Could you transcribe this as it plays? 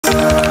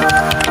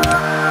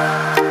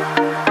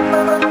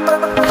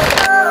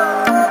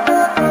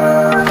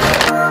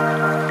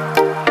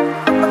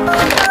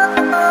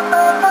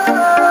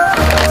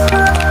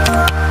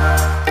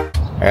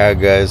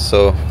guys,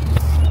 so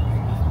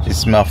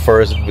it's my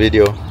first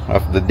video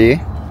of the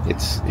day.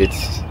 It's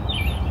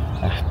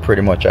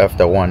pretty much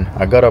after 1.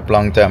 I got up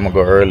long time ago,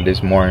 early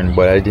this morning,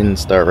 but I didn't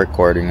start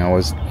recording. I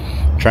was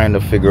trying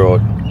to figure out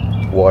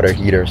water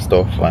heater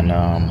stuff and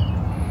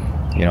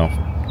you know,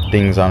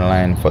 things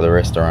online for the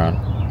restaurant.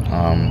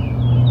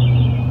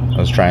 I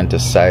was trying to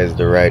size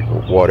the right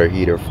water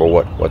heater for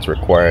what's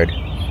required,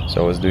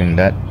 so I was doing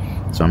that.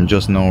 So I'm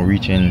just now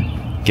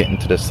getting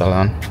to the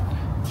salon.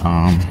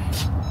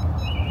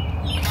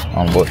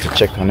 I'm about to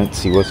check on it,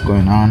 see what's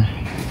going on.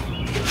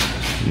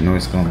 You know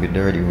it's gonna be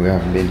dirty. We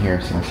haven't been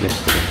here since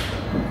yesterday,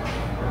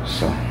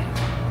 so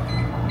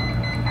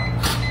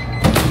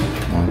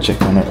I'll check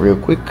on it real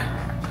quick,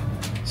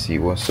 see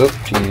what's up,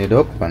 clean it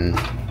up, and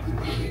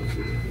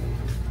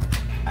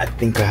I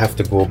think I have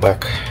to go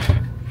back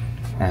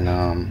and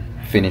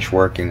finish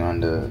working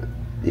on the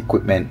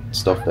equipment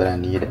stuff that I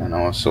need, and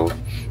also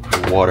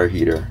the water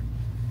heater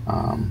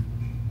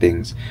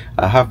things.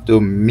 I have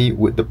to meet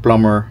with the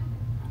plumber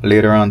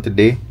later on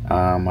today.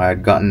 I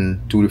had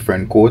gotten 2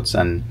 different quotes,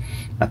 and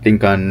I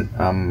think I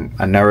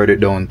narrowed it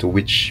down to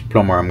which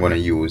plumber I'm going to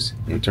use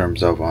in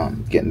terms of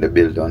getting the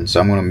bill done. So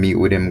I'm going to meet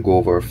with him, go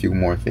over a few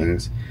more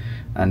things,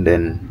 and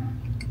then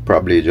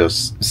probably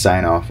just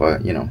sign off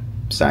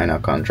sign a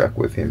contract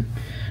with him.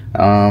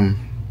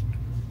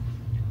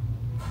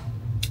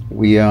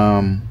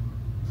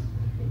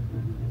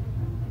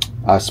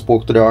 I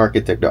spoke to the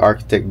architect. The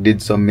architect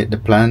did submit the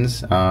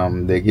plans.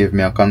 They gave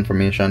me a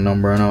confirmation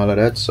number and all of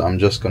that, so I'm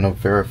just gonna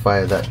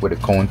verify that with the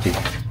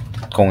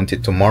county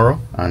tomorrow,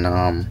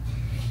 and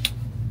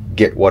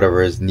get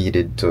whatever is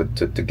needed to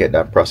get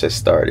that process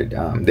started.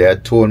 They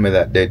had told me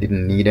that they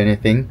didn't need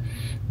anything.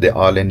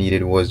 All they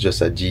needed was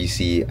just a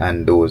GC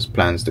and those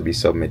plans to be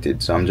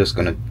submitted. So I'm just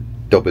gonna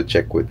double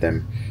check with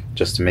them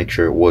just to make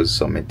sure it was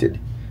submitted,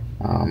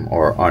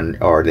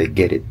 or they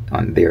get it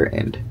on their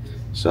end.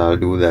 So I'll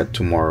do that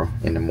tomorrow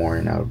in the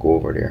morning. I'll go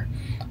over there.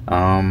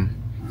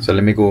 So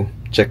let me go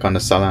check on the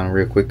salon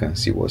real quick and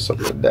see what's up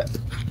with that.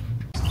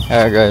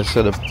 Alright guys,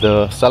 so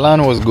the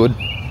salon was good.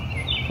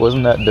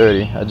 Wasn't that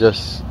dirty. I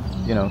just,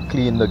 you know,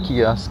 cleaned the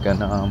kiosk and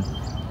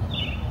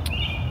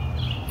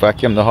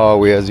vacuumed the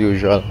hallway as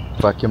usual.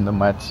 Vacuumed the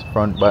mats,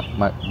 front,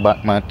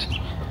 back mat.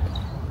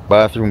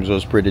 Bathrooms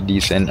was pretty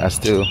decent. I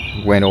still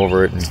went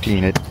over it and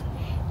cleaned it.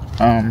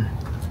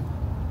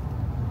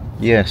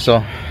 Yeah,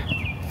 so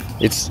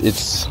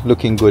it's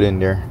looking good in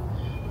there.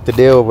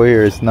 Today over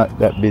here it's not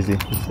that busy.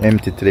 It's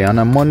empty today. And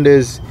on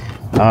Mondays,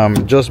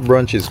 Just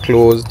Brunch is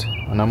closed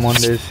on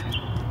Mondays,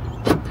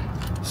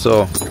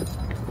 so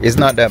it's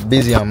not that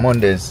busy on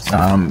Mondays.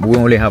 We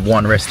only have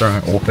one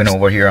restaurant open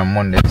over here on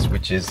Mondays,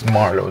 which is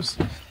Marlowe's.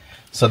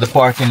 So the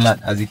parking lot,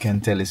 as you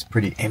can tell, is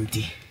pretty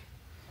empty.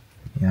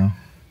 You know,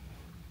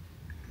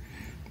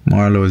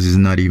 Marlowe's is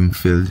not even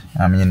filled.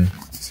 I mean,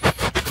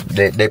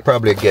 they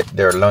probably get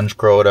their lunch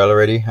crowd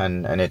already,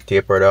 and it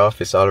tapered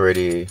off. It's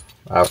already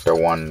after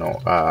 1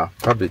 now,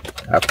 probably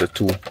after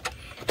 2.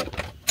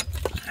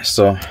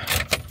 So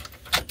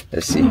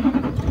let's see.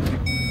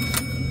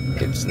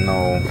 It's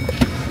now,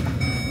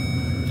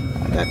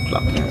 that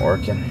clock ain't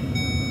working.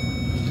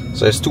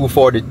 So it's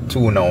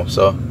 2:42 now.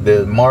 So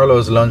the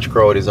Marlowe's lunch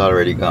crowd is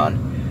already gone.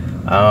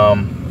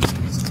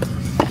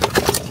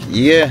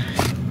 Yeah.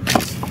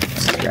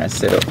 Trying to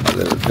set up a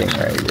little thing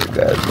right here,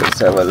 guys. Let's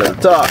have a little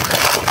talk.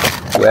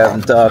 We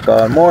haven't talked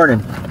all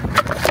morning.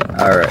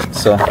 Alright,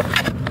 so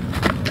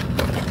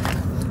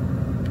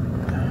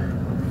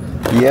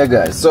yeah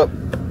guys, so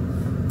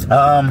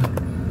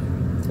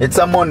it's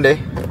a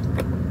Monday.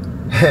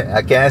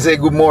 I can't say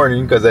good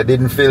morning because I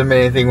didn't film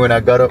anything when I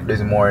got up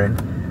this morning.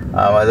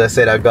 As I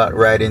said, I got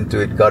right into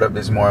it. Got up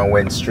this morning,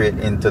 went straight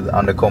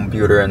on the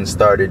computer and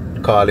started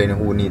calling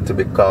who need to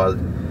be called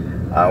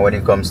when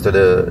it comes to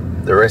the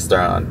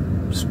restaurant.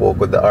 Spoke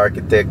with the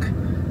architect,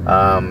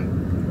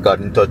 got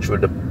in touch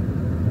with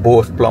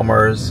both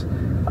plumbers,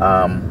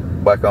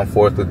 back and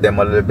forth with them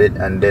a little bit,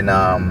 and then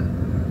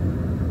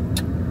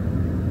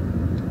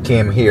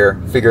came here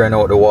figuring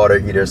out the water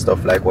heater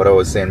stuff like what I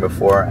was saying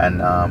before,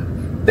 and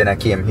then I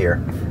came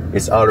here.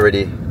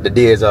 The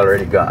day is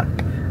already gone.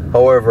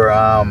 However,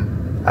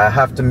 I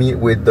have to meet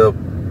with the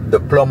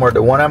plumber,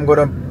 the one I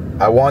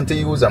want to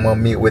use. I'm gonna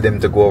meet with him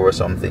to go over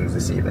some things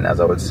this evening, as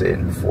I was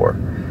saying before.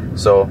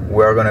 So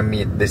we're gonna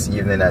meet this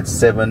evening at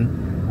 7.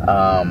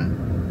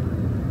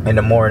 In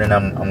the morning,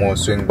 I'm gonna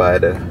swing by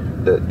the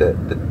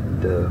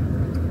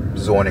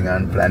zoning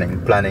and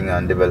planning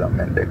and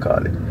development, they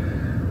call it.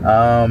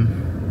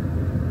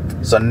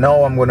 So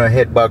now I'm gonna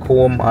head back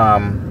home.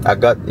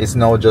 It's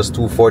now just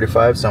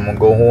 2:45, so I'm gonna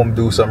go home,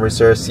 do some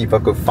research, see if I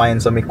could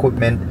find some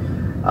equipment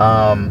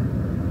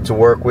to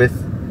work with.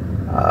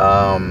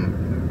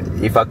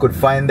 If I could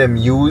find them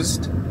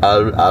used,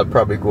 I'll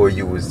probably go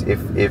used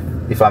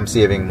if I'm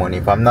saving money.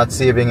 If I'm not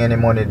saving any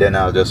money, then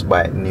I'll just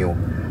buy it new.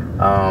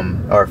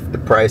 Or if the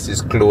price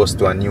is close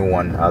to a new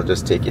one, I'll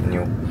just take it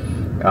new.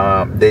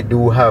 They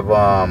do have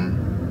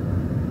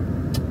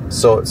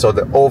so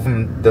the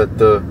oven,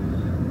 the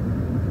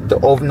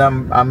oven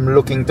I'm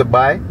looking to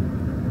buy,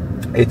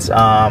 it's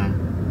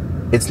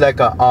it's like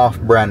a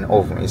off-brand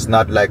oven. It's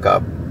not like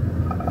a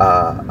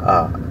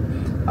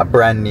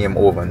brand name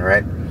oven,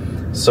 right?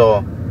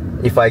 So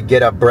if I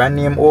get a brand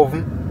name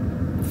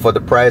oven for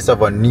the price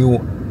of a new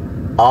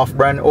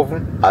off-brand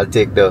oven, I'll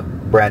take the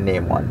brand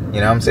name one.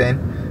 You know what I'm saying?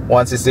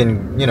 Once it's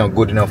in, you know,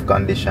 good enough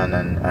condition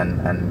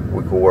and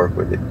we could work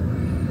with it.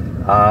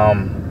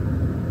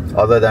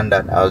 Other than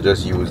that, I'll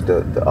just use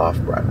the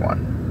off-brand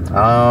one.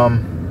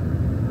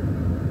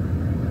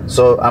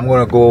 So I'm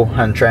gonna go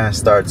and try and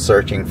start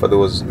searching for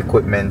those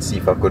equipment, see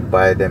if I could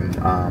buy them,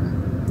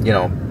 you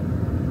know,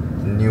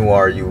 new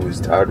or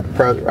used.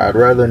 I'd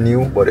rather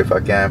new, but if I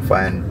can't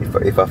find,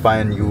 if I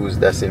find used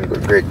that's in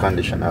great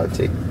condition, I'll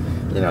take,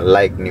 you know,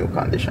 like new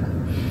condition.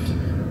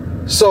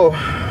 So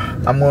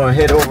I'm gonna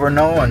head over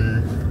now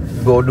and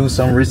go do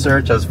some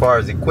research as far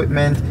as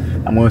equipment.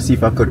 I'm gonna see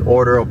if I could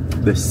order up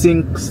the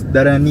sinks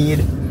that I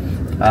need.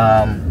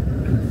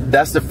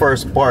 That's the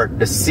first part,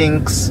 the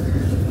sinks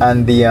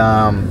and the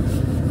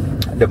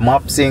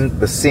mop sink,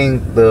 the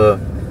sink, the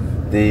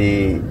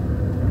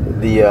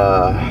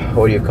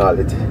what do you call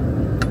it?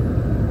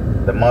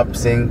 The mop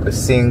sink, the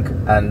sink,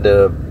 and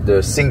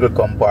the single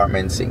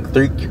compartment sink,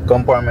 3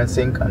 compartment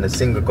sink and the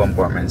single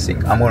compartment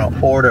sink. I'm gonna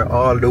order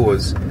all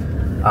those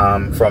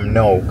from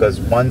now, because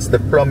once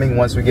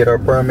we get our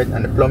permit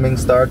and the plumbing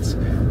starts,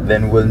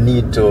 then we'll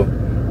need to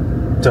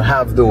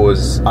have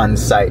those on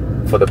site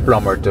for the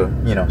plumber to,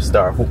 you know,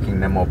 start hooking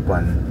them up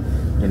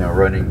and, you know,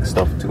 running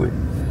stuff to it.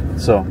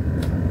 So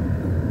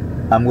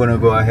I'm gonna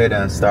go ahead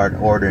and start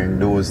ordering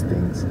those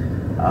things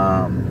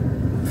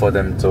for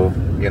them to,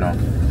 you know,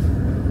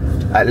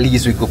 at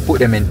least we could put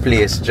them in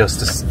place just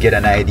to get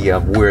an idea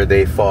of where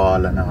they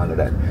fall and all of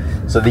that.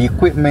 So the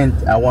equipment,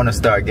 I want to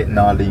start getting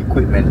all the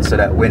equipment so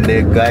that when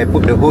the guy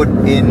put the hood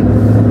in,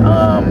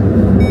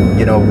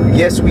 you know,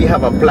 yes, we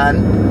have a plan,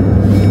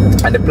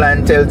 and the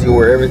plan tells you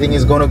where everything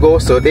is going to go,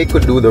 so they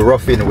could do the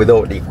roughing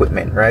without the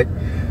equipment, right?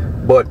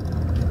 But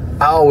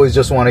I always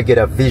just want to get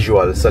a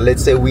visual. So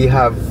let's say we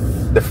have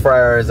the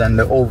fryers and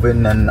the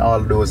oven and all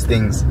those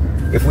things.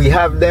 If we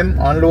have them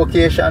on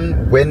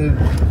location, when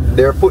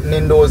they're putting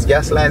in those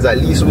gas lines, at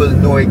least we'll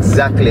know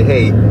exactly,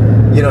 hey,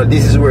 you know,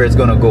 this is where it's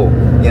gonna go.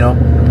 You know,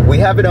 we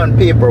have it on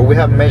paper, we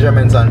have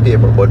measurements on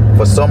paper, but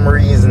for some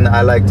reason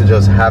I like to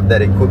just have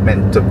that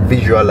equipment to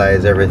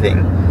visualize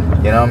everything.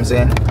 You know what I'm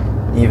saying?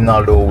 Even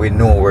although we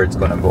know where it's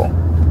gonna go.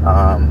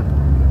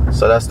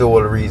 So that's the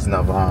whole reason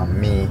of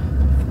me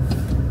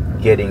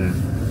getting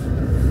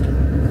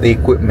the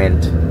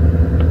equipment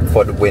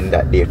for when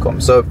that day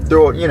comes. So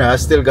through, you know, I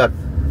still got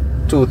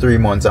 2-3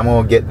 months. I'm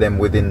gonna get them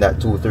within that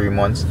 2-3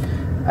 months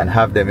and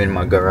have them in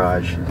my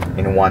garage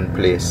in one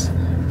place,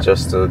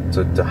 just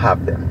to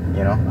have them,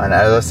 you know. And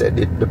as I said,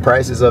 the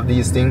prices of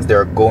these things,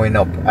 they're going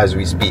up as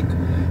we speak.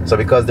 So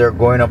because they're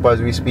going up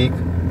as we speak,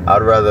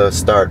 I'd rather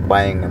start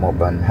buying them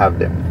up and have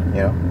them,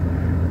 you know.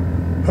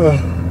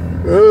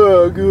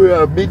 Oh,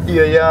 big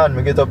day, yeah, and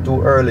we get up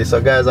too early.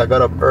 So guys, I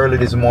got up early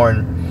this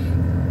morning.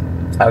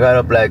 I got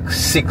up like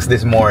 6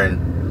 this morning,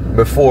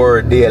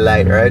 before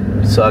daylight, right?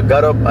 So I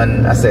got up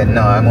and I said,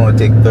 no, I'm gonna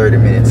take 30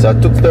 minutes. So I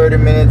took 30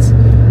 minutes,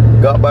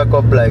 got back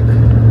up like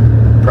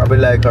probably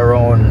like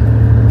around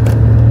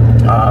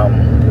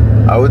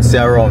I would say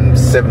around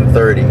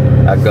 7:30.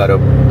 I got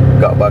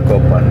back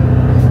up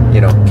and,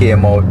 you know,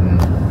 came out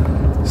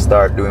and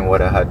started doing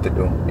what I had to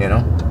do, you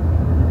know.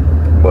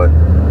 But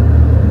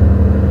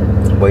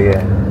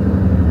yeah,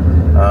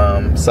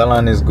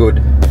 salon is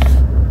good.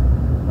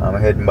 I'm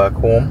heading back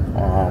home.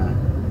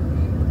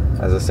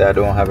 As I said, I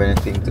don't have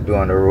anything to do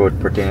on the road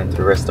pertaining to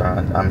the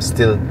restaurant. I'm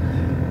still,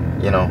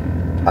 you know,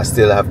 I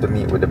still have to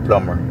meet with the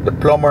plumber. The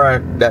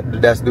plumber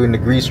that's doing the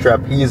grease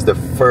trap, he's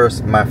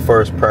my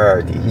first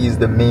priority. He's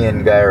the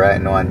main guy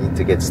right now I need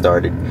to get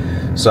started.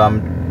 So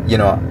I'm, you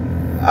know,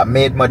 I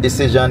made my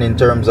decision in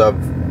terms of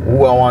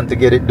who I want to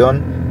get it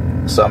done.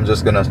 So I'm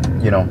just gonna,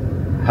 you know,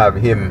 have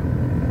him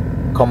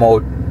come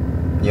out,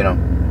 you know,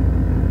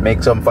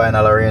 make some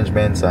final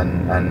arrangements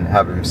and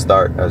have him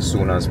start as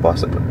soon as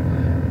possible.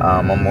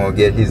 I'm gonna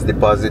get his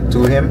deposit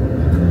to him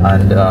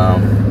and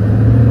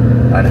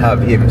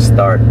have him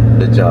start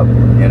the job,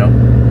 you know.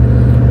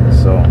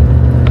 So,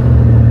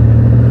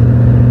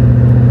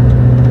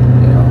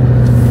 you know,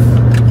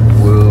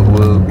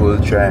 we'll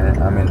try.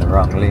 I'm in the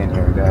wrong lane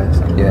here, guys.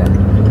 Yeah.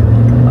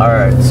 All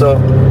right. So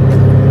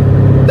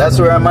that's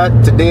where I'm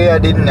at today. I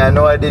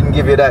know I didn't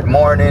give you that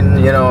morning,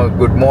 you know,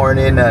 good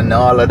morning and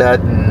all of that,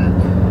 and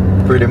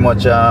pretty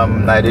much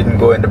I didn't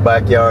go in the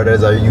backyard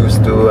as I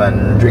used to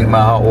and drink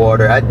my hot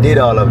water. I did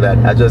all of that,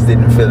 I just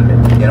didn't film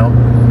it, you know.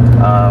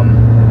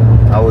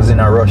 I was in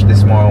a rush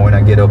this morning when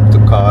I get up to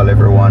call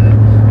everyone,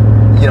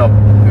 you know,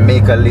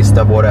 make a list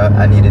of what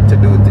I needed to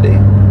do today,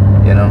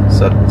 you know.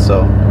 So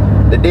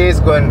the day is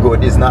going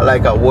good. It's not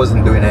like I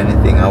wasn't doing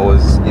anything. I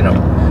was, you know,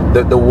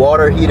 the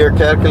water heater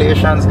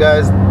calculations,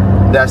 guys,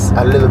 that's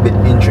a little bit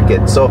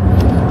intricate. So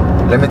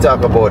let me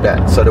talk about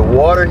that. So the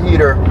water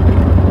heater,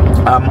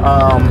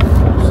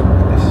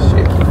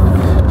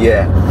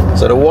 yeah,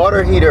 so the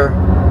water heater,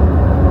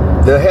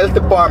 the health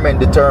department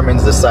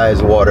determines the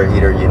size water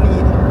heater you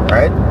need,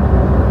 right?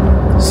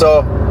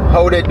 So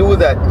how they do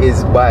that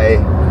is by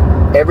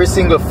every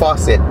single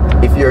faucet.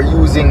 If you're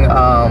using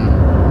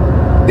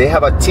they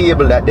have a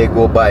table that they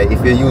go by.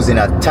 If you're using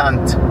a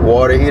tanked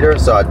water heater,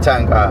 so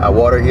a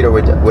water heater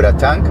with a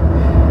tank,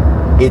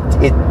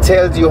 it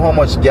tells you how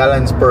much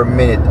gallons per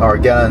minute or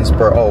gallons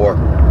per hour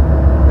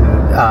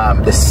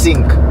the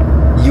sink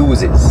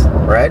uses,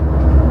 right?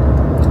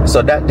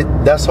 So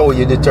that's how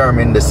you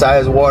determine the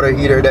size water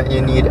heater that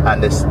you need,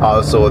 and this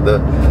also the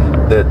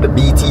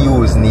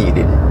BTUs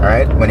needed,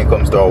 right, when it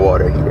comes to a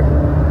water heater.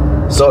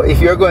 So if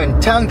you're going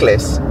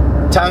tankless,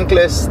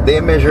 they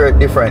measure it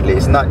differently.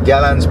 It's not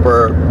gallons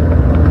per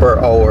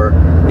hour,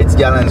 it's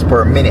gallons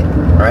per minute,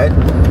 right?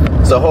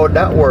 So how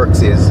that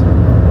works is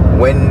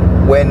when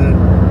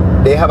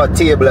they have a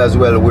table as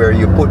well where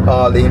you put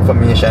all the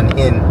information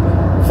in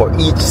for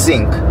each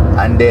sink,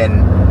 and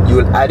then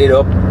you'll add it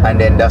up, and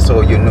then that's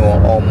how you know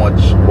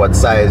what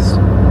size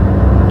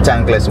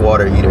tankless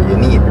water heater you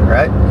need,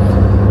 right?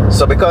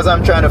 So because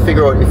I'm trying to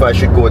figure out if I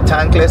should go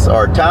tankless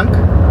or tank,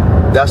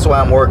 that's why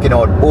I'm working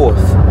out both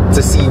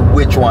to see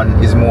which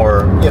one is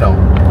more,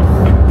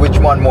 which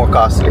one more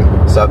costly,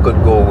 so I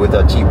could go with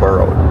a cheaper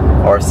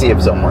route or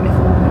save some money.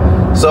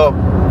 So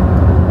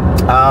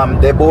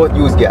they both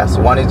use gas.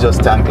 One is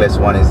just tankless,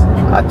 one is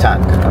a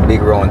tank, a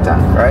big round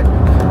tank, right?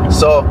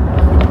 So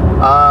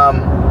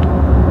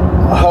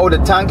how the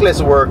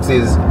tankless works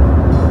is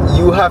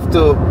you have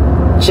to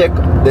check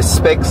the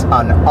specs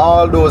on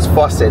all those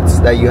faucets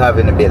that you have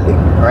in the building,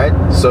 right?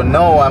 So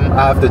now I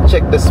have to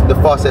check the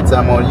faucets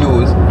I'm going to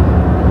use,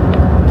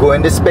 go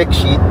in the spec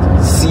sheet,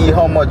 see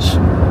how much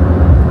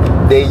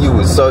they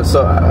use. So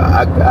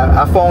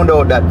I found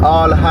out that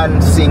all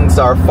hand sinks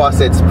or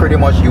faucets pretty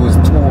much use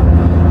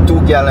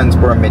 2 gallons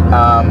per minute.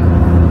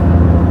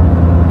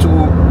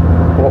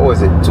 What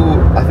was it?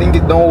 I think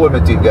it, don't hold me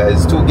to it,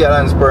 guys. 2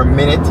 gallons per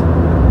minute.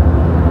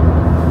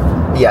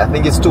 Yeah, I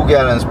think it's 2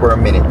 gallons per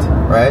minute,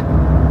 right?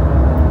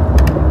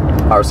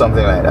 Or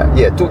something like that.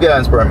 Yeah, 2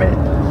 gallons per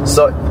minute.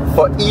 So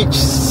for each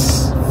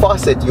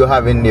faucet you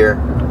have in there,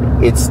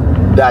 it's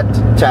that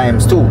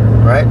times 2,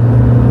 right?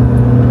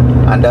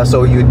 And that's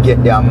how you'd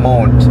get the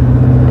amount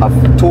of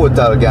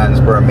total gallons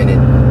per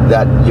minute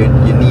that you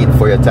need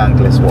for your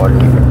tankless water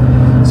heater.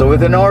 So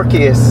within our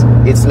case,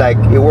 it's like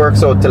it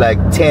works out to like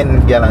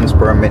 10 gallons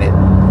per minute,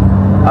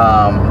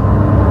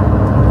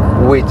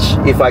 which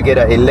if I get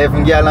an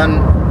 11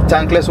 gallon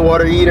tankless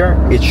water heater,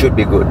 it should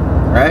be good,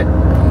 right?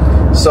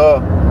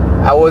 So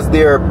I was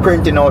there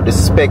printing out the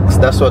specs.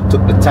 That's what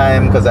took the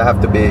time, because I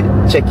have to be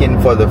checking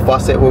for the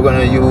faucet we're going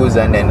to use,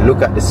 and then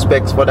look at the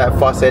specs for that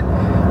faucet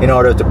in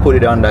order to put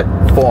it on that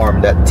form,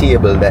 that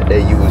table that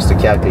they use to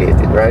calculate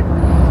it, right?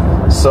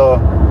 So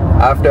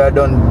after I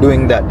done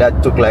doing that,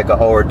 that took like an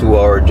hour, 2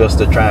 hours just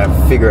to try and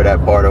figure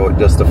that part out,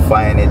 just to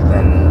find it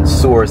and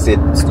source it.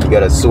 You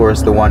gotta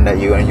source the one that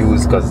you're gonna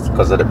use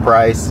because of the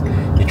price.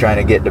 You're trying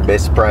to get the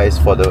best price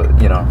for the,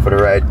 for the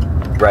right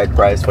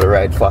price for the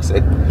right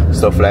faucet,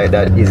 stuff like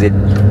that. Is it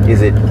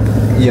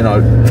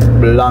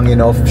long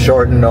enough,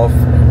 short enough,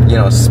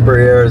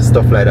 sprayers,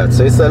 stuff like that.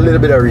 So it's a little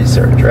bit of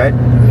research, right?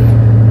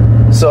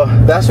 So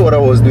that's what I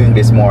was doing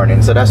this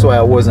morning. So that's why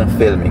I wasn't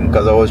filming,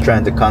 because I was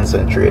trying to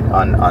concentrate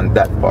on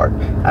that part.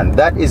 And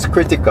that is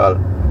critical,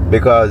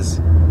 because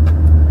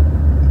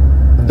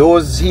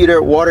those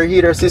water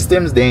heater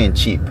systems, they ain't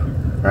cheap,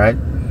 right?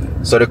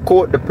 So the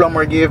quote the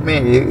plumber gave me,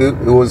 it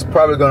was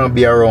probably gonna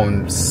be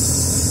around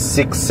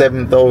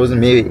 $6,000-7,000,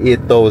 maybe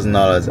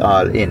 $8,000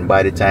 all in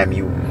by the time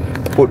you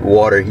put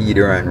water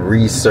heater and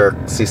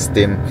recirc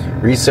system.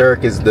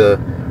 Recirc is the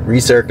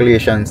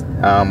recirculation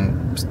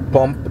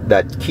pump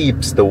that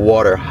keeps the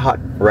water hot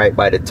right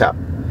by the tap.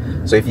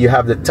 So if you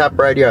have the tap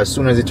right here, as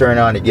soon as you turn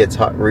it on, it gets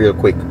hot real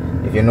quick.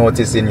 If you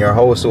notice in your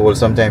household,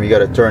 sometimes you got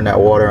to turn that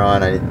water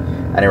on and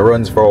it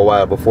runs for a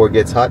while before it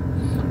gets hot.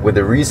 With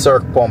the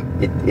recirc pump,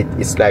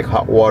 it's like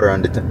hot water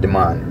on the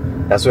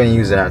demand. That's when you're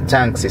using a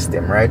tank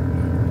system, right?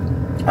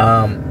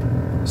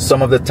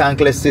 Some of the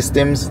tankless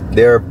systems,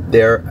 they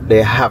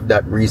have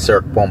that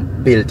recirc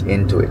pump built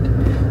into it.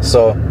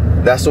 So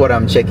that's what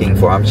I'm checking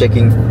for. I'm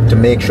checking to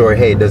make sure,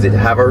 hey, does it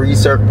have a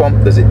recirc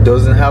pump?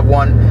 Doesn't have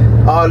one?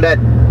 All that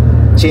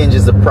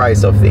changes the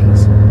price of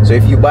things. So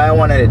if you buy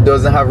one and it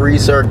doesn't have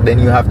recirc, then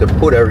you have to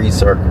put a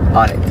recirc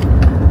on it,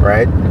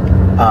 right?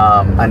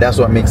 And that's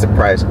what makes the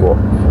price go up.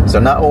 So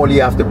not only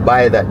you have to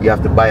buy that, you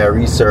have to buy a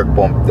recirc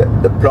pump.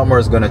 The plumber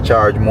is going to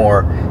charge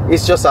more.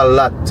 It's just a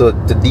lot to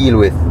deal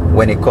with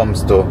when it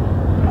comes to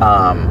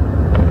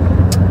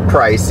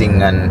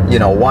pricing, and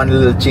one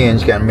little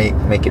change can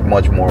make it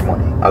much more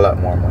money, a lot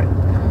more money.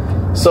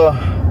 So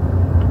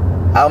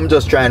I'm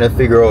just trying to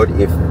figure out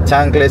if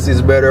tankless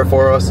is better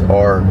for us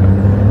or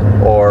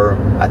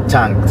a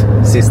tanked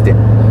system.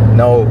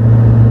 Now,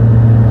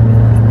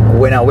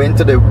 when I went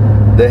to the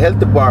health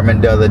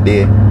department the other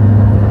day,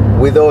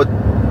 without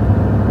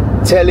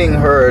telling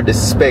her the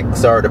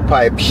specs or the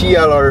pipe, she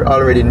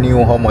already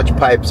knew how much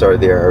pipes are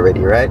there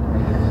already, right?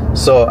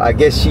 So I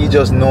guess she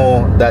just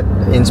know that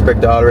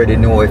inspector already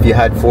knew if you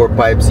had 4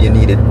 pipes, you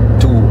needed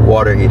 2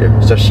 water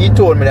heaters. So she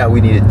told me that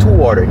we needed 2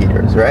 water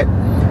heaters, right?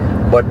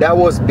 but that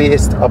was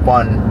based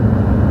upon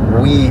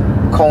we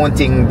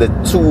counting the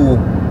 2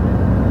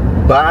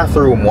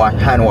 bathroom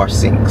hand wash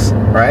sinks,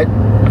 right?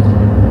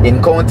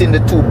 In counting the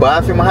 2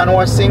 bathroom hand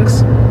wash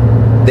sinks,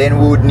 then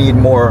we would need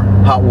more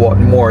hot water,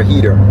 more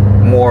heater,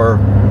 more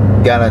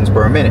gallons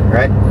per minute,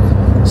 right?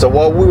 So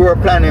what we were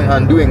planning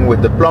on doing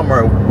with the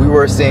plumber, we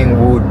were saying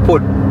we would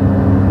put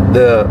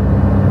the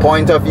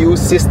point of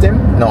use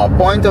system. Now, a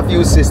point of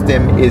use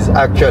system is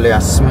actually a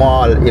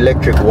small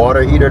electric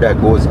water heater that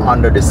goes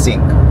under the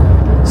sink.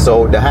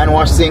 So the hand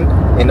wash sink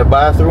in the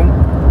bathroom,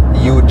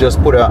 you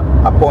just put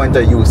a point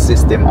of use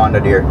system under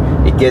there.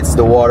 It gets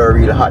the water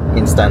real hot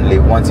instantly.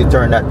 Once you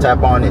turn that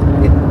tap on,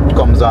 it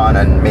comes on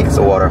and makes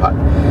the water hot.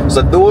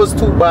 So those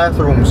 2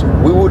 bathrooms,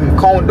 we wouldn't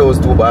count those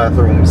 2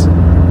 bathrooms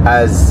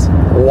as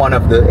one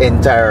of the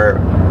entire,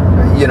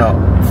 you know,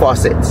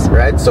 faucets,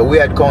 right? So we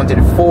had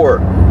counted 4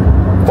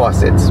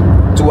 faucets,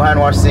 2 hand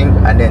wash sink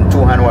and then 2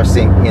 hand wash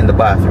sink in the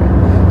bathroom.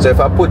 So if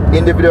I put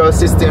individual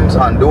systems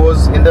on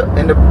those in the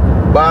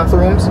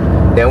bathrooms,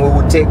 then we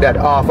would take that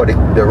off of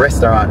the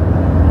restaurant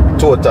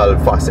total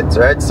faucets,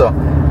 right? So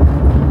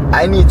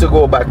I need to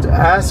go back to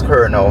ask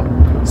her now,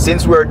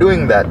 since we're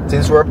doing that,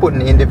 since we're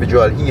putting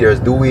individual heaters,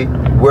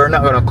 we're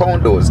not going to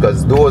count those,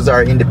 because those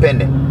are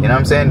independent, you know what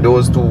I'm saying?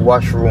 Those 2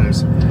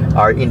 washrooms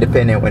are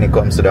independent when it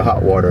comes to the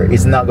hot water.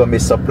 It's not going to be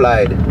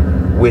supplied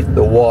with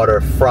the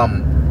water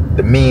from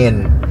the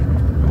main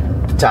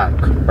tank,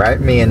 right?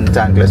 Main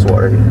tankless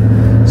water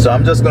heater. So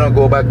I'm just gonna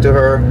go back to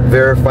her,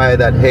 verify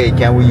that, hey,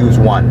 can we use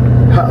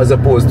 1 as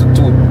opposed to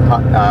 2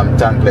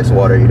 tankless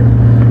water heater,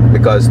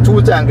 because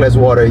 2 tankless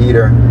water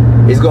heater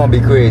is gonna be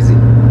crazy.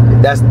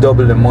 That's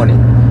double the money.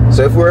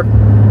 So if we're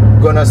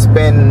gonna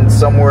spend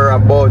somewhere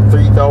about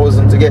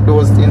 3,000 to get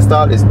those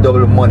installed, it's double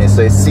the money,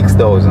 so it's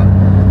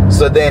 6,000.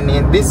 So then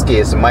in this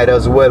case, might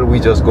as well we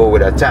just go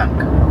with a tank,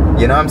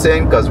 you know what I'm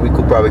saying? Because we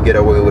could probably get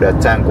away with a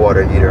tank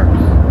water heater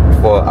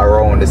for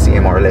around the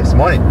same or less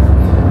money.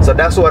 So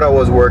that's what I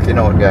was working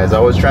out, guys. I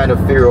was trying to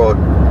figure out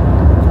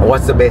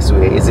what's the best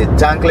way. Is it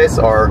tankless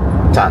or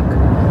tank?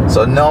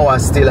 So now I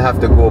still have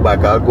to go back.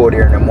 I'll go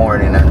there in the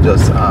morning and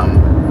just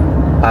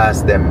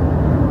ask them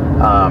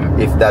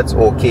if that's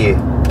okay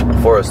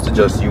for us to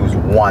just use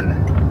one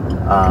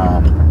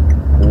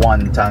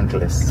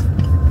tankless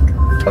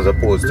as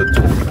opposed to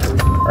 2,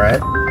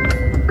 right?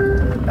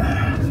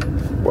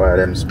 Boy,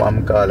 them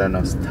spam calling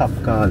us, stop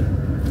call.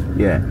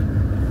 Yeah.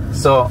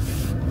 So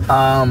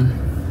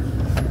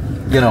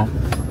you know,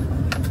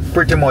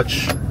 pretty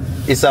much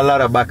it's a lot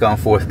of back and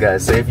forth,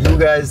 guys. So if you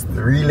guys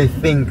really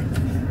think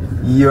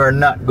you're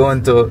not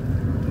going to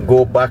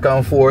go back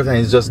and forth and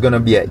it's just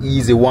gonna be an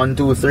easy 1,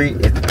 2, 3,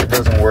 it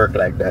doesn't work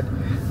like that.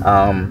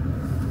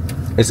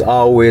 It's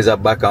always a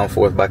back and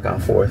forth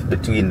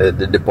between the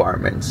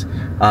departments.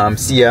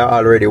 See, I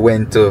already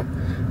went to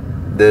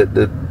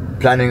the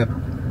planning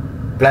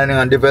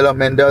and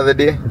development the other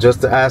day just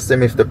to ask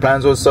them if the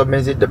plans was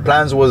submitted. The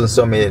plans wasn't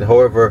submitted.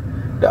 However,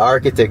 the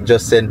architect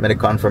just sent me the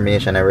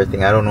confirmation and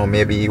everything. I don't know,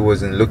 maybe he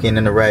wasn't looking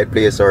in the right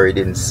place, or he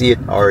didn't see it,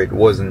 or it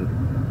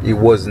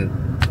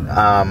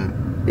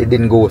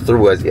didn't go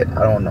through as yet.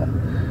 I don't know.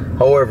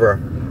 However,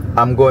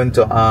 I'm going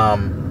to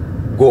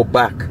go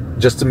back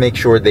just to make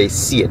sure they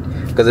see it,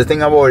 because the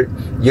thing about it,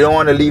 you don't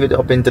want to leave it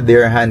up into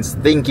their hands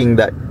thinking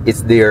that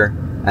it's there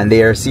and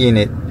they are seeing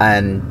it,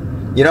 and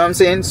you know what I'm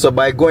saying? So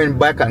by going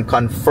back and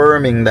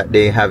confirming that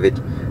they have it,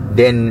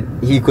 then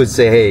he could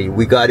say, hey,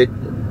 we got it,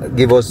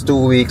 give us 2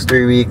 weeks,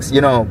 3 weeks,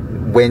 you know,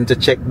 when to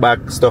check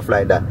back, stuff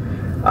like that.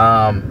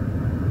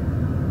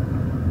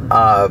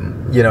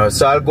 You know,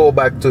 so I'll go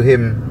back to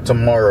him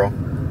tomorrow.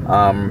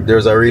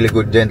 There's a really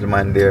good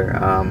gentleman there,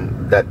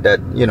 that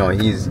you know,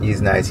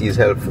 he's nice, he's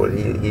helpful,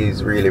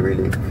 he's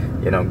really,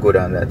 you know, good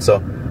on that.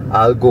 So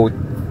I'll go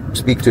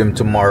speak to him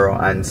tomorrow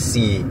and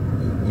see,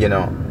 you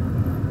know,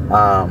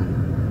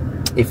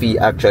 if he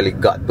actually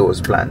got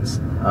those plans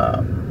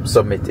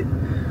submitted.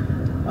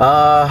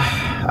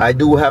 I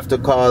do have to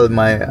call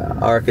my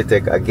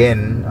architect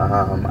again.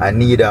 I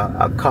need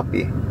a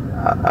copy,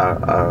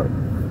 a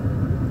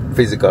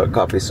physical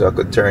copy, so I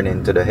could turn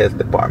into the health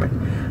department.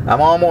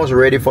 I'm almost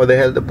ready for the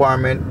health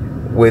department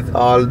with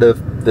all the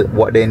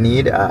what they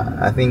need.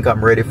 I think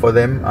I'm ready for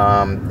them,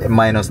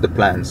 minus the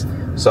plans.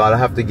 So I'll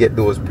have to get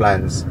those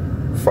plans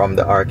from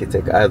the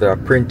architect, either a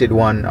printed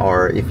one,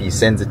 or if he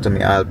sends it to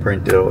me, I'll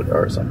print it out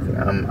or something.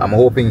 I'm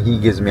hoping he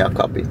gives me a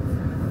copy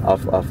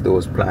of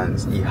those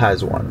plans. He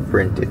has one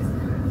printed.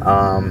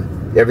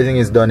 Everything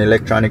is done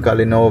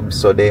electronically now,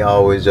 so they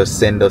always just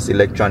send us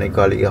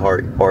electronically,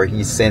 or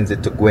he sends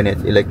it to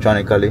Gwyneth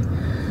electronically.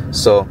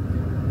 So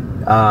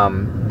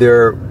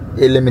they're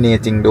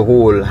eliminating the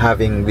whole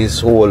having this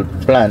whole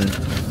plan.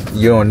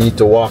 You don't need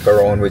to walk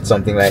around with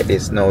something like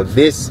this. No,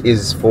 this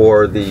is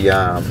for the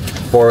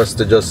for us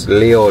to just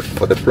lay out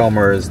for the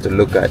plumbers to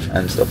look at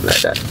and stuff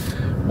like that.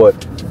 But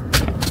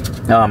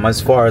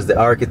as far as the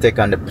architect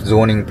and the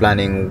zoning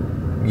planning,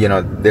 you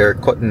know, they're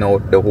cutting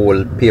out the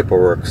whole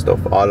paperwork stuff.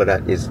 All of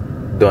that is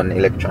done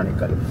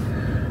electronically.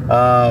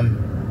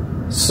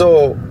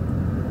 So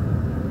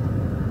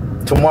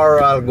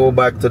tomorrow I'll go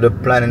back to the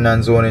planning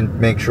and zoning,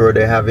 make sure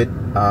they have it.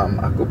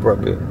 I could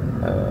probably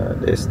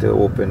they're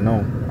still open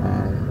now.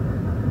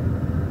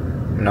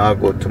 No, I'll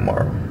go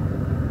tomorrow.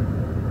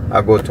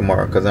 I'll go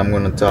tomorrow because I'm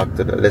gonna talk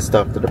to let's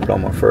talk to the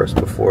plumber first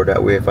before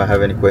that way. If I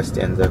have any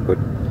questions, I could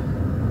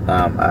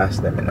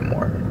ask them in the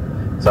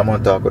morning. So I'm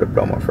gonna talk with the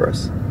plumber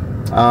first.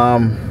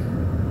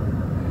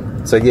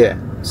 So yeah,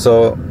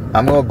 so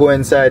I'm gonna go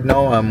inside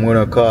now. I'm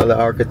gonna call the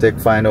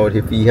architect, find out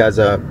if he has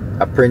a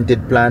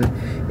printed plan.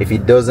 If he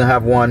doesn't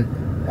have one,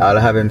 I'll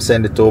have him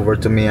send it over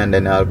to me, and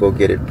then I'll go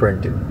get it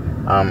printed.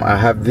 I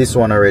have this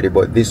one already,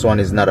 but this one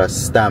is not a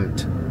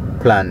stamped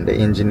plan. The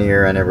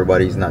engineer and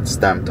everybody is not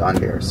stamped on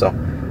there, so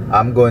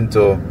I'm going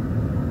to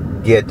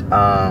get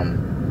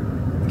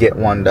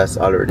one that's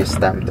already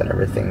stamped and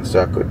everything,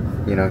 so I could,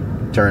 you know,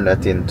 turn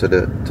that into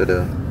the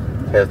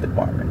health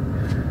department.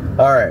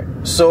 All right,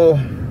 so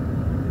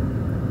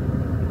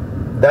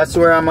that's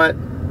where I'm at.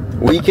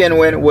 Weekend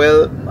went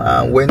well.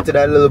 Went to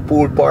that little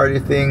pool party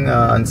thing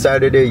on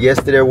Saturday.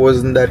 Yesterday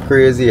wasn't that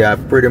crazy. I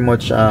pretty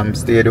much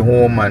stayed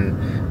home and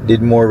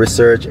did more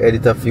research,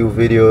 edit a few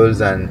videos,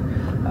 and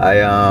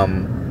I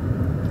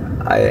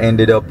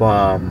ended up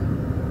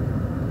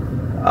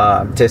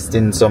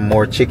testing some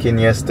more chicken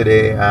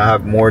yesterday. I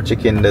have more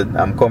chicken that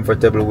I'm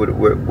comfortable with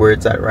where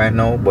it's at right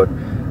now, but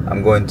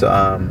I'm going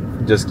to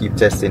just keep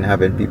testing,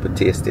 having people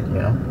taste it,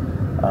 you know.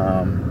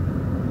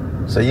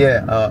 So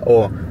yeah,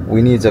 oh,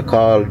 we need to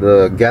call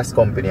the gas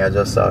company. I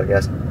just saw a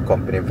gas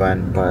company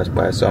van pass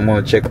by, so I'm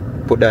gonna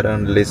put that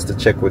on the list to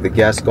check with the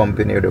gas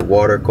company, the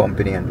water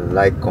company, and the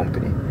light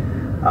company.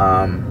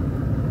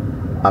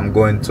 I'm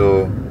going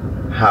to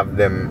have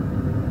them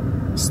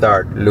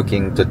start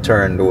looking to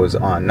turn those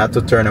on, not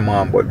to turn them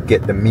on, but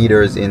get the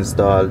meters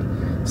installed,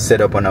 set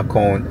up an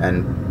account,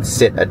 and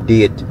set a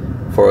date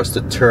for us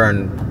to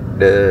turn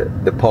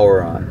the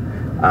power on.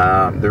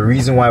 The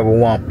reason why we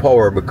want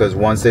power, because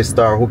once they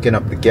start hooking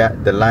up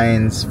the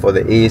lines for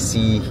the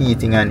AC,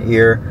 heating and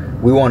air,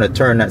 we want to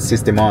turn that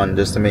system on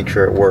just to make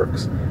sure it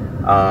works.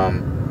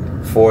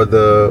 For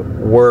the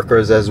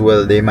workers as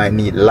well, they might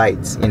need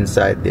lights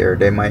inside there.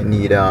 They might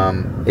need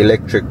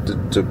electric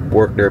to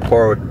work their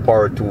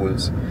power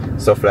tools,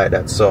 stuff like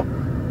that. So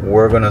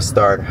we're gonna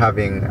start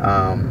having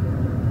I'm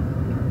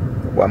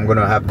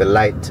gonna have the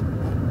light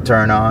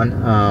turn on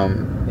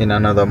in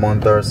another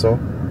month or so.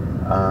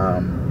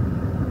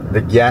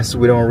 The gas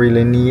we don't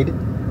really need,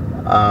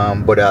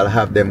 but I'll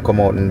have them come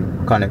out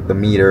and connect the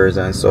meters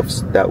and stuff,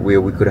 so that way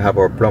we could have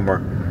our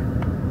plumber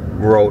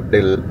route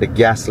the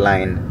gas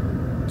line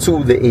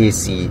to the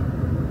AC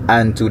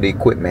and to the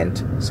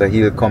equipment, so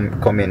he'll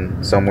come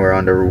in somewhere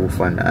on the roof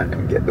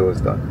and get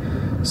those done.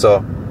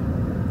 So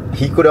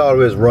he could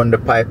always run the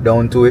pipe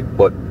down to it,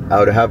 but I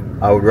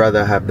would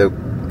rather have the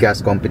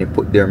gas company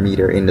put their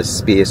meter in the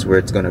space where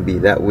it's gonna be.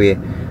 That way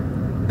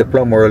the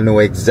plumber will know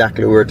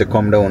exactly where to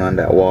come down on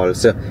that wall.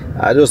 So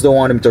I just don't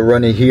want him to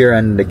run it here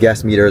and the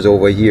gas meter is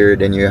over here,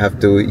 then you have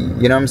to,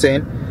 you know what I'm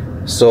saying?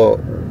 So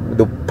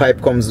the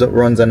pipe runs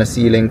on the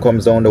ceiling,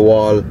 comes down the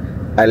wall.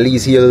 At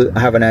least he'll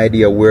have an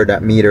idea where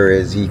that meter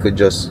is. He could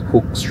just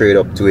hook straight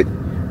up to it.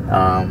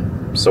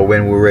 So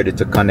when we're ready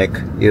to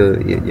connect,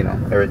 you know,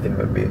 everything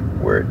will be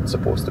where it's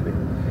supposed to be.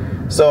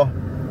 So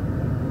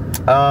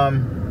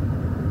I'm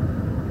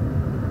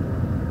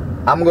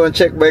gonna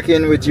check back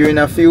in with you in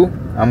a few.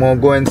 I'm gonna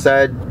go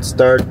inside,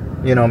 start,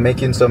 you know,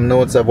 making some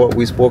notes of what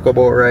we spoke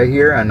about right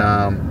here, and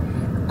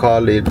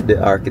call it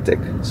the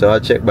architect. So I'll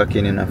check back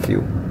in a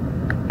few.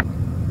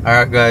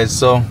 Alright guys,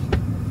 so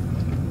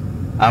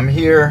I'm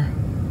here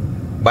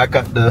back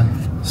at the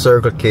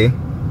Circle K.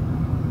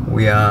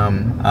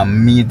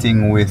 I'm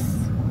meeting with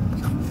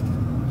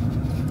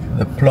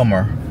the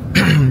plumber.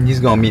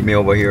 He's gonna meet me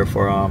over here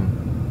for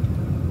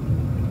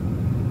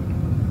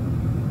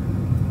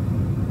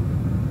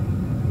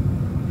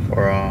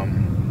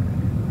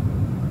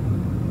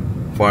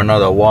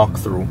another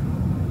walkthrough.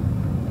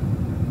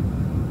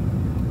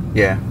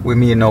 Yeah, we're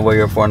meeting over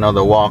here for another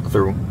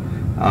walkthrough.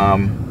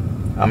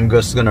 I'm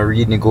just gonna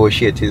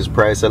renegotiate his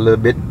price a little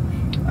bit,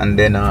 and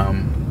then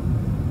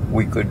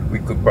we could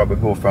probably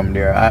go from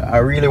there. I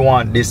really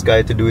want this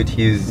guy to do it.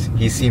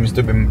 He seems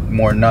to be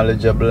more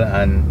knowledgeable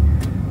and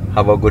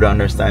have a good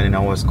understanding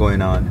of what's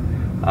going on.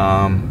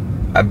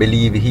 I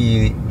believe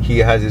he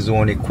has his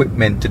own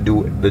equipment to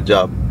do the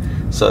job,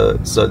 so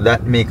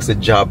that makes the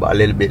job a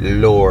little bit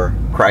lower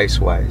price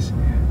wise.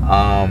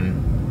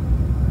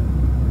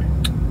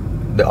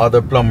 The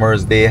other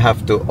plumbers, they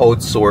have to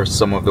outsource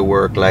some of the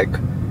work, like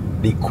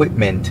the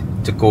equipment,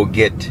 to go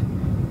get,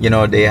 you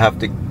know, they have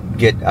to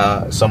get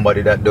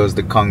somebody that does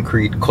the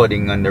concrete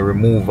cutting and the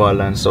removal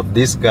and stuff.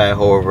 This guy,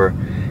 however,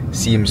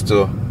 seems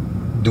to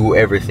do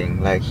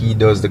everything. Like, he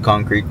does the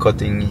concrete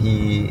cutting,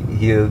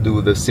 he'll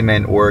do the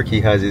cement work, he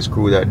has his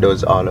crew that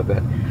does all of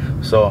that.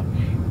 So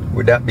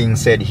with that being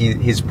said,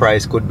 his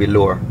price could be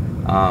lower,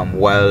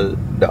 while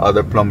the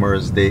other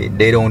plumbers,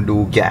 they don't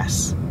do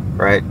gas,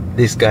 right?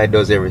 This guy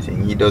does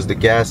everything. He does the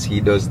gas, he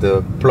does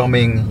the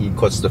plumbing, he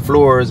cuts the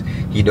floors,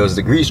 he does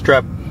the grease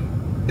trap.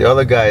 The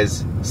other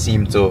guys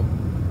seem to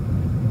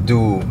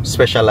do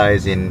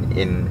specialize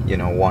in you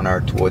know, one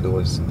or two of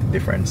those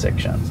different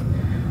sections.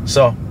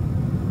 So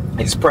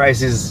his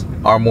prices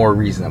are more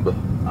reasonable.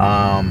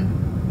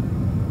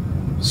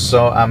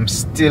 So I'm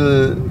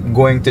still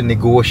going to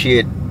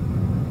negotiate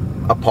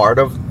a part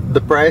of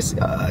the price,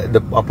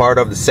 a part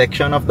of the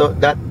section of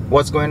that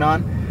what's going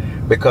on,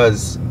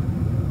 because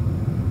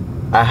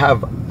I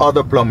have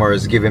other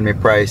plumbers giving me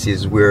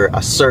prices where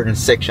a certain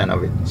section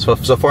of it. So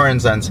for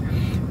instance,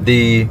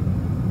 you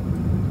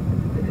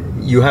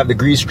have the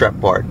grease trap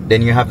part,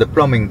 then you have the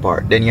plumbing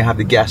part, then you have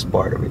the gas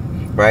part of it,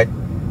 right?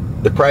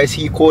 The price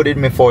he quoted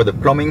me for the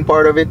plumbing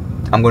part of it,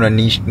 I'm gonna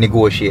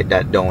negotiate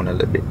that down a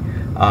little bit.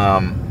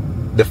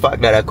 The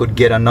fact that I could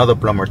get another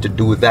plumber to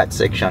do that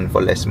section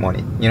for less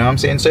money, you know what I'm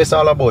saying? So it's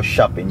all about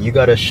shopping. You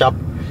gotta shop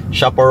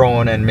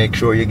around and make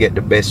sure you get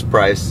the best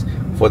price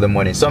for the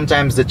money.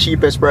 Sometimes the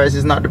cheapest price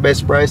is not the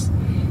best price,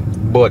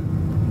 but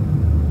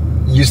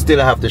you still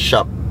have to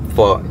shop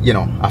for, you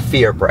know, a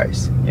fair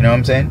price. You know what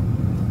I'm saying?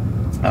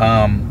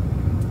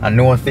 I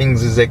know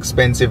things is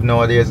expensive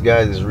nowadays,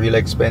 guys. It's real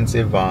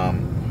expensive.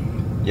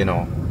 You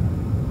know,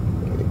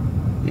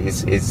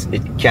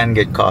 it can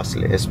get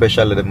costly,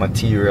 especially the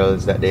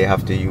materials that they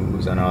have to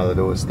use and all of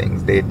those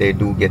things. They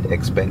do get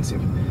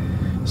expensive.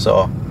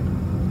 So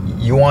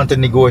you want to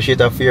negotiate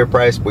a fair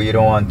price, but you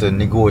don't want to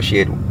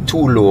negotiate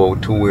too low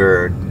to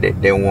where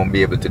they won't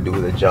be able to do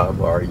the job,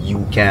 or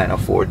you can't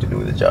afford to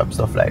do the job,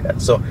 stuff like that.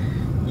 So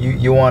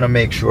you want to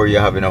make sure you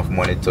have enough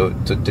money to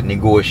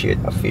negotiate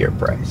a fair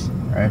price,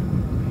 right?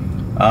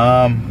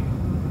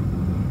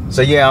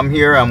 So yeah, I'm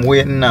here, I'm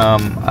waiting.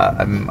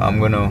 I'm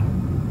gonna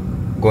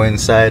go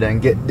inside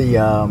and get the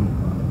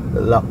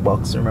lock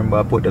box. Remember,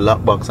 I put the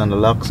lock box on the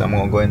lock, so I'm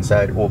gonna go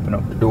inside, open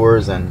up the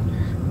doors, and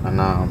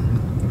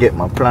get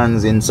my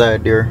plans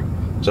inside there,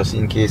 just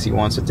in case he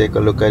wants to take a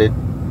look at it.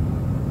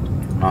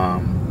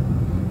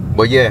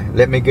 But yeah,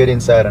 let me get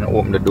inside and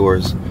open the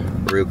doors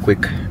real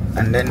quick,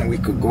 and then we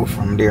could go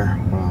from there.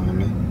 Let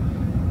me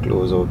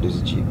close out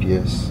this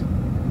GPS.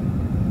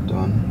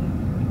 Done.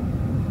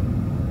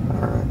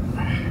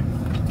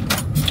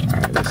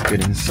 Alright, let's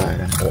get inside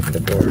and open the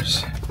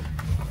doors.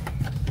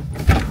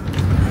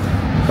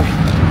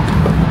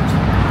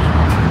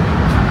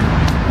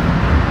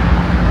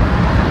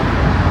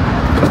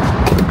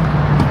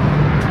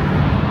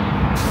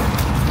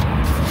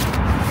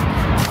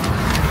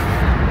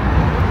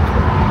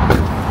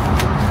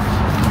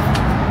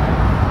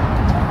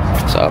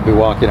 So I'll be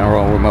walking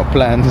around with my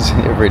plans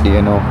every day,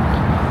 you know.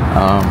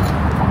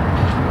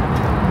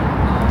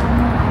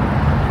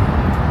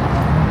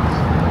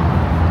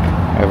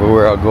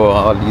 Everywhere I go,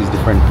 all these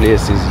different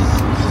places,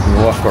 you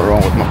walk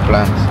around with my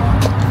plans.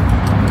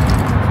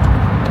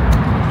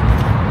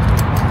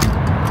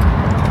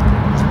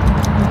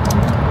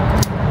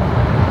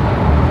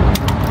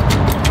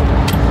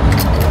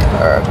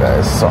 Alright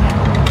guys, so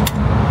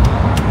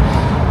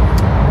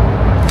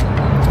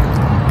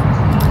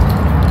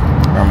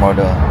remember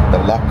the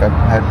lock I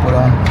had put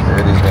on? There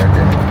it is right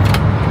there.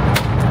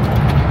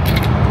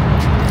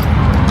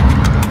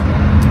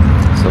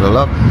 So the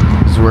lock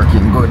is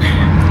working good.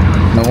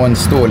 No one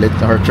stole it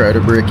or tried to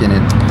break in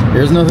it.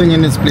 There's nothing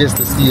in this place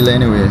to steal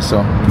anyway, so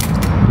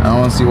I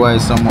don't see why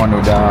someone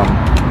would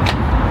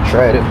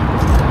try to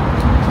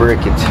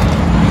break it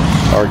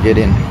or get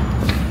in.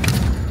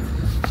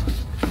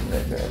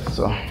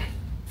 So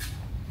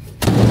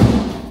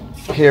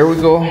here we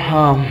go.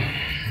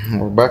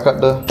 We're back at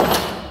the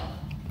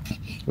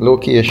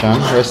location,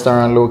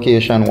 restaurant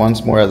location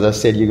once more. As I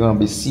said, you're gonna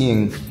be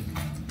seeing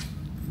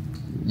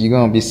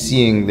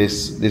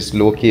this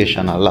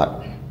location a lot.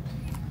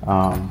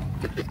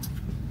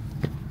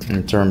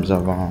 In terms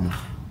of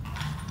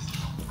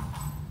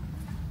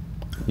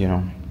you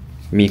know,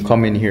 me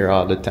coming here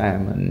all the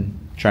time and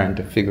trying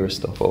to figure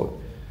stuff out.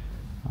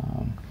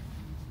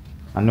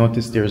 I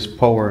noticed there's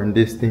power in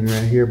this thing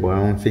right here, but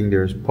I don't think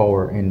there's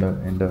power in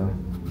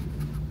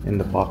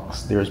the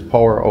box. There's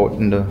power out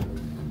in the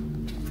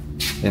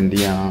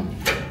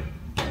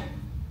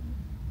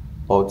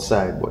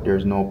outside, but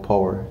there's no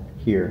power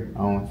here. I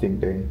don't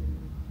think they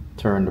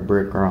turned the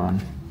breaker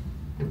on.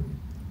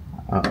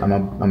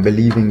 I'm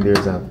believing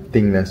there's a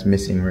thing that's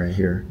missing right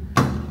here.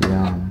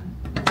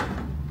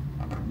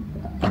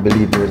 I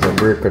believe there's a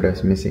breaker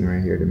that's missing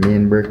right here, the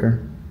main breaker.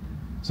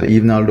 So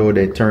even although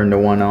they turned the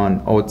one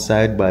on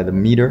outside by the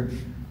meter,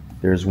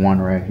 there's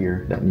one right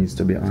here that needs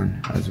to be on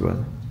as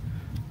well.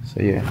 So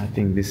yeah, I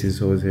think this is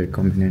Jose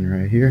coming in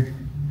right here.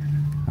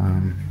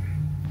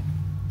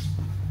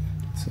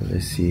 So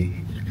let's see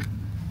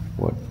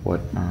what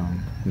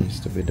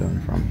needs to be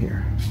done from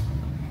here.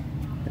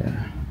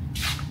 Yeah.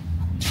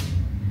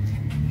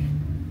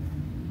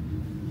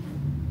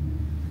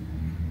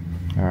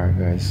 Alright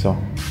guys, so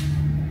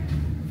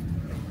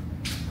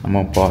I'm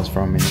gonna pause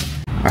for a minute.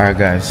 Alright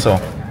guys, so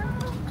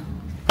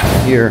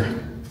here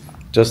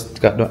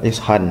just got done. It's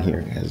hot in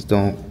here, guys.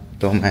 Don't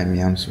mind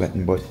me, I'm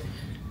sweating, but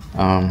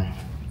I'm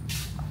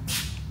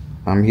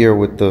here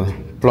with the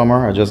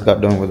plumber. I just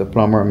got done with the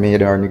plumber,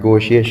 made our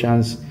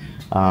negotiations,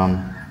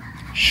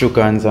 shook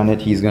hands on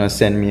it. He's gonna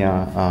send me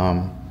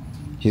a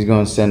He's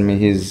gonna send me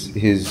his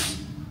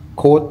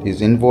quote,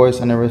 his invoice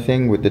and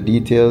everything with the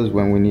details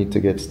when we need to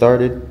get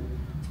started,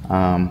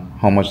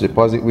 how much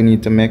deposit we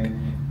need to make,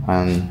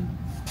 and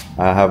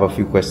I have a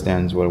few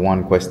questions. Well,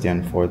 one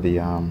question for the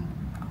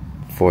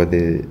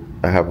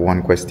I have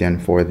one question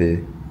for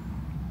the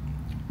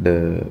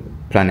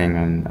planning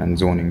and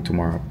zoning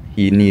tomorrow.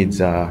 He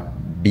needs a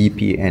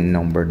BPN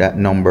number. That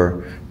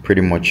number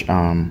pretty much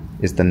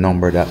is the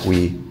number that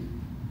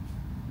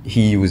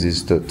he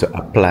uses to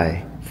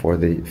apply for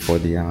the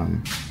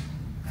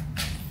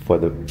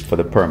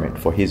permit,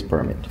 for his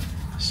permit.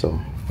 So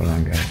hold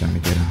on guys, let me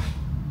get a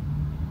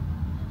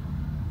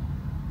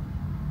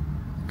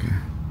okay,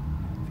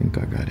 I think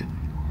I got it.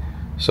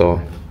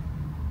 So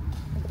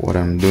what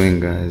I'm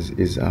doing guys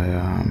is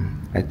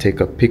I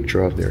take a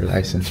picture of their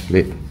license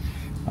plate.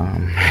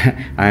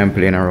 I am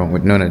playing around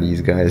with none of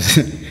these guys.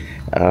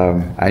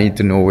 I need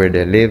to know where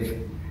they live,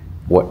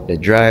 what they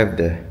drive,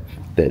 the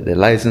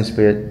license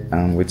plate.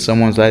 With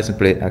someone's license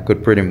plate, I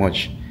could pretty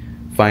much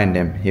find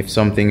them. If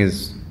something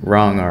is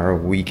wrong or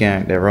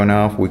they run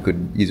off, we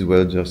could as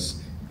well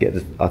just get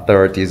the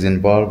authorities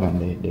involved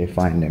and they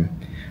find them.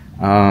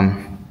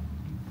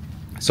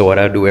 So what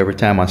I do every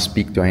time I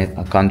speak to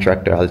a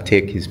contractor, I'll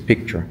take his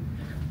picture,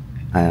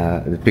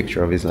 the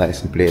picture of his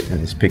license plate and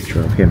his picture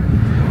of him.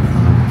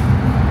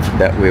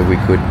 That way we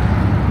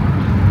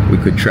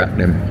could track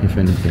them, if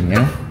anything,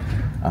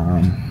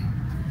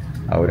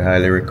 I would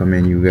highly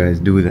recommend you guys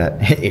do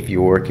that if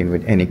you're working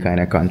with any kind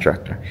of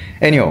contractor.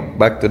 Anyhow,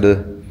 back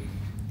to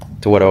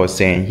what I was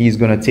saying. He's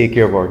gonna take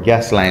care of our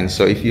gas lines.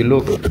 So if you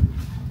look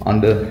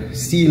on the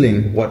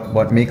ceiling,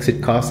 what makes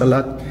it cost a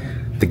lot,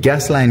 the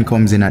gas line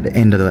comes in at the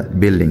end of the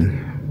building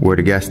where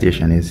the gas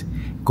station is,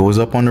 goes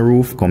up on the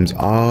roof, comes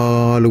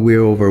all the way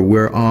over.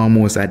 We're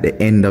almost at the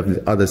end of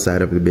the other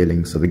side of the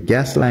building. So the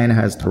gas line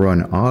has to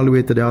run all the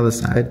way to the other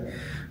side,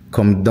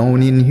 come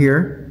down in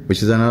here,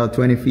 which is another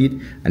 20 feet,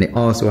 and it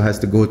also has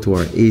to go to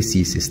our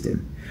AC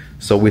system.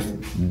 So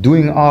with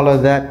doing all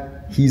of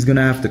that, he's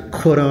gonna have to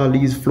cut all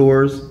these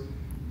floors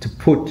to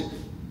put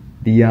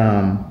the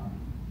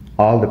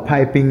all the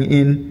piping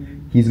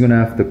in. He's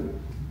gonna have to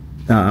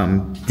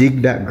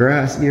dig that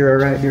grass area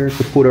right there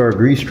to put our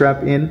grease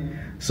trap in.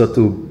 So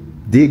to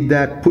dig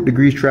that, put the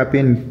grease trap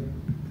in,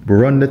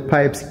 run the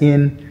pipes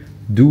in,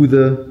 do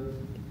the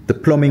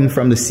plumbing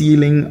from the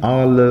ceiling,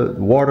 all the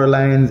water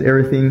lines,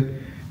 everything,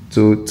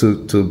 to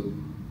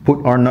put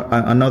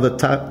another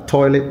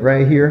toilet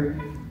right here.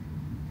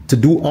 To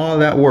do all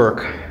that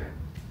work,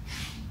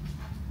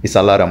 it's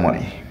a lot of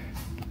money.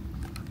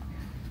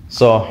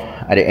 So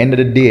at the end of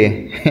the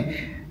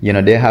day, you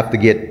know, they have to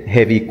get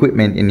heavy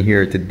equipment in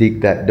here to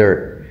dig that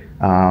dirt,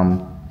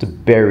 to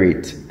bury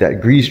it. That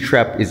grease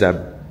trap is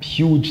a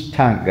huge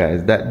tank,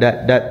 guys.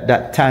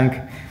 That tank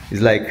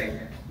is like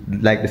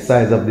the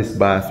size of this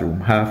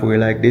bathroom, halfway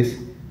like this,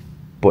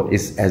 but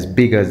it's as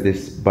big as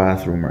this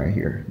bathroom right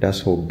here.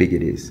 That's how big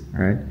it is,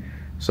 right?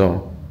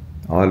 So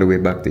all the way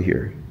back to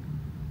here,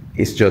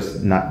 it's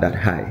just not that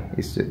high.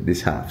 It's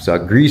this half. So a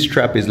grease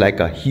trap is like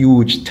a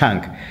huge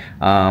tank.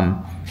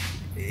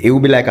 It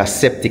would be like a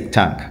septic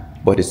tank,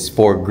 but it's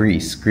for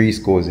grease. Grease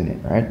goes in it,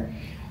 right?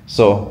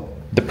 So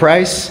the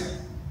price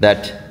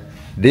that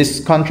this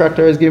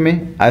contractor has given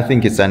me, I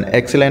think it's an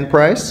excellent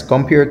price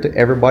compared to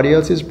everybody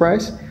else's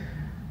price.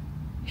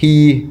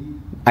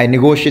 I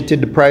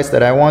negotiated the price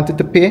that I wanted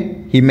to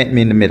pay. He met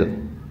me in the middle,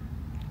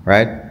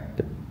 right?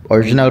 The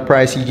original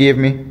price he gave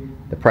me,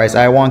 the price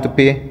I want to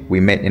pay,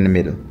 we met in the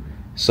middle.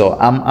 So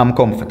I'm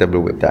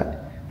comfortable with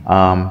that.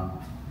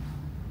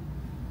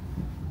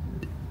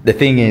 The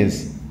thing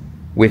is,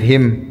 with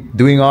him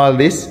doing all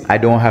this, I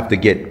don't have to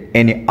get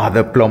any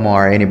other plumber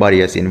or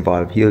anybody else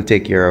involved. He'll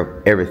take care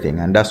of everything,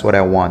 and that's what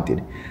I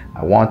wanted.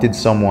 I wanted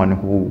someone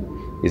who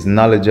is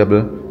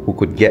knowledgeable, who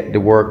could get the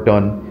work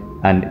done,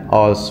 and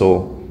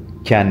also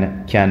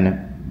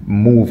can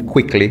move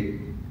quickly,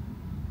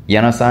 you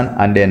understand,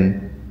 and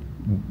then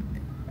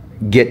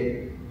get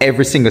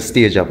every single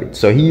stage of it.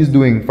 So he's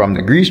doing from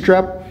the grease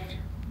trap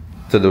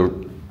to the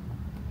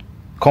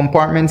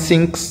compartment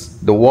sinks,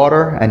 the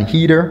water and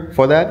heater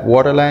for that,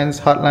 water lines,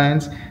 hot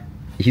lines.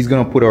 He's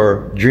gonna put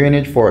our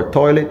drainage for a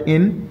toilet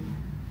in,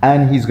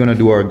 and he's gonna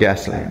do our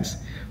gas lines.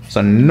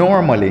 So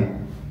normally,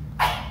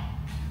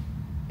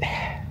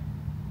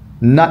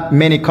 not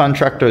many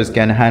contractors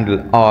can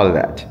handle all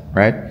that,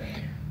 right?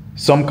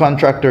 Some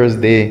contractors,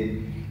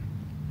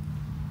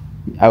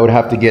 I would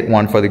have to get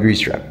one for the grease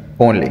trap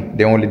only.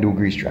 They only do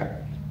grease trap.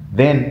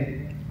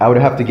 Then I would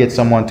have to get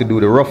someone to do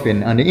the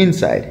roughing on the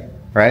inside,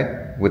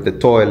 right? With the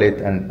toilet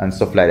and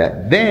stuff like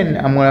that. Then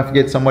I'm gonna have to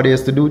get somebody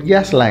else to do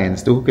gas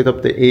lines, to hook it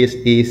up to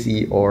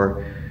AC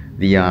or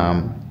the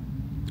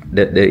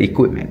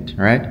equipment,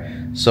 right?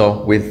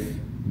 So with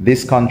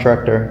this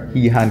contractor,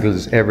 he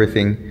handles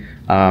everything.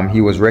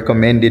 He was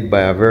recommended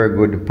by a very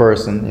good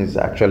person. He's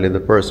actually the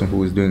person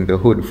who is doing the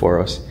hood for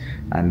us,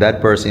 and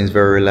that person is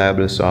very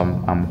reliable. So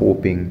I'm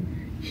hoping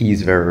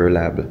he's very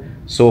reliable.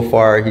 So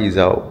far, he's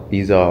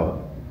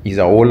an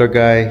older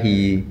guy.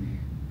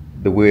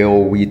 The way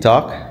we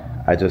talk,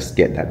 I just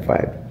get that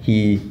vibe.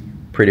 He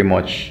pretty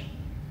much,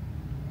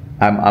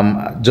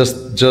 I'm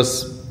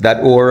just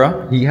that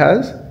aura he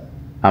has.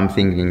 I'm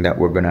thinking that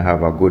we're gonna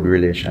have a good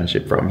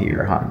relationship from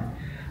here on.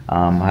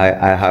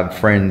 I have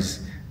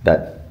friends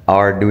that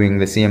are doing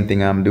the same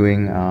thing I'm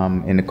doing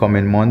in the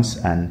coming months,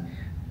 and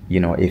you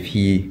know, if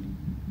he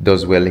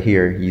does well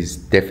here, he's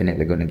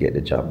definitely gonna get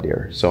the job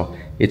there. So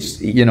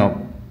it's, you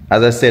know,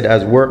 as I said,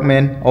 as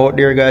workmen out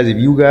there, guys, if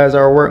you guys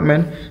are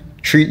workmen,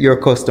 treat your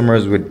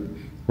customers with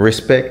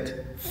respect,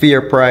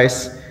 fair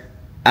price,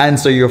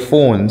 answer your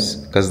phones,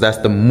 because that's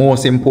the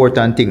most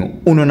important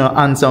thing. Uno no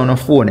answer on a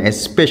phone,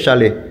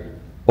 especially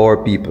our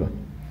people.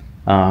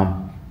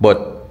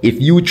 But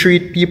if you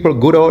treat people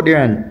good out there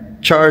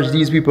and charge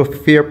these people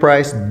fair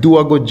price, do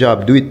a good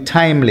job, do it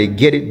timely,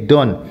 get it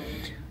done.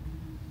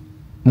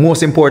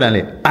 Most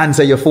importantly,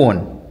 answer your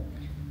phone.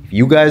 If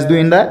you guys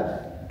doing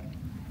that,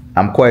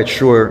 I'm quite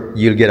sure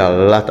you'll get a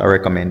lot of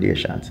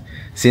recommendations.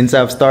 Since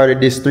I've started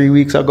this 3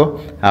 weeks ago,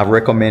 I've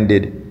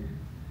recommended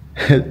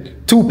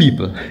 2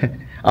 people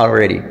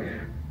already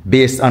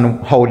based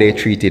on how they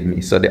treated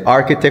me. So the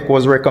architect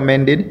was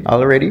recommended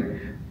already.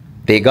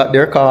 They got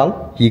their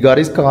call, he got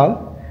his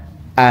call,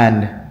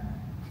 and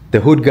the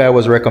hood guy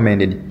was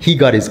recommended, he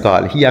got his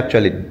call. He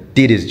actually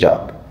did his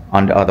job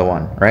on the other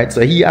one, right?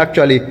 So he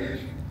actually,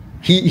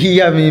 he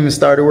haven't even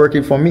started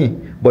working for me,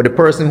 but the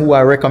person who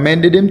I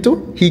recommended him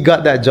to, he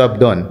got that job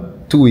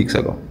done 2 weeks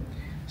ago.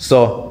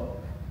 So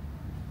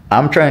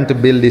I'm trying to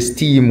build this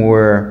team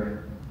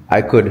where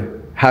I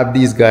could have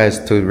these guys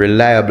to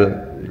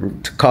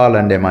call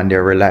on them, and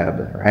they're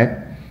reliable, right?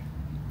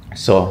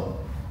 So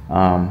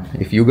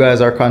if you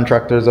guys are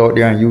contractors out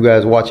there and you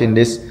guys watching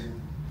this,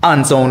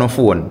 answer on the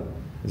phone.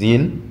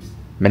 Zin?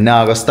 Me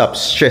now gonna stop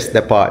stress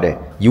the part there.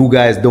 You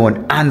guys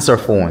don't answer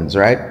phones,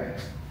 right?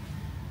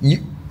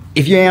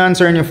 If you ain't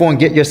answering your phone,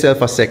 get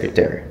yourself a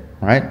secretary,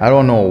 right? I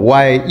don't know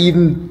why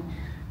even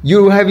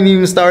you haven't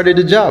even started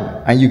the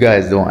job and you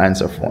guys don't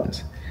answer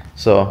phones.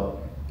 So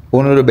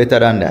uno do better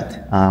than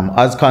that.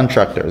 As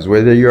contractors,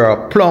 whether you're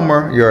a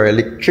plumber, you're an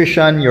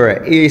electrician, you're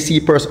an AC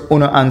person,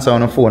 uno answer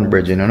on the phone,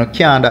 bridging. Uno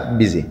can't that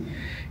busy.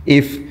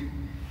 If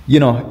you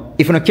know,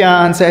 if you can't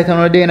answer it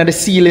on a day in the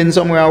ceiling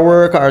somewhere at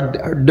work,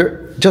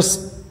 or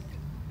just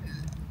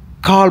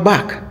call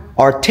back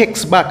or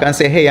text back and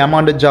say, hey, I'm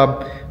on the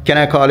job, can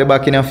I call you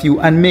back in a few?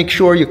 And make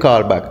sure you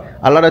call back.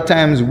 A lot of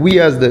times we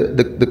as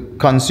the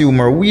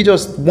consumer, we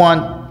just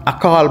want a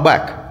call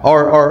back,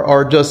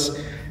 or just,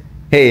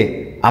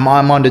 hey, I'm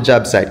on the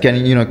job site,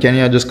 can you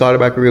just call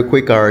back real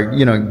quick, or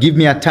you know, give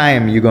me a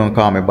time you're gonna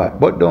call me back.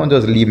 But don't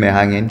just leave me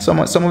hanging. Some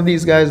of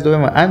these guys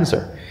don't even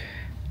answer,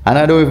 and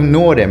I don't even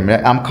know them.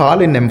 I'm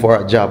calling them for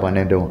a job and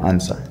they don't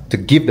answer to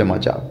give them a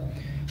job.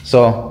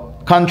 So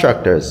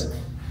contractors,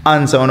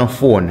 answer on a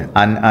phone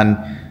and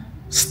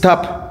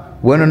stop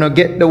when you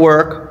get the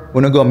work,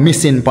 when you go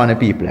missing upon the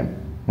people.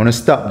 When you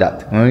stop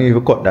that, when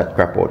you cut that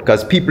crap out,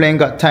 because people ain't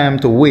got time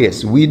to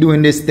waste. We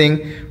doing this thing,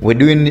 we're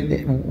doing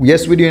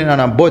it on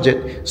a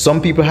budget.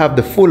 Some people have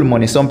the full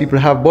money, some people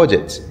have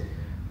budgets.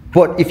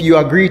 But if you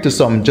agree to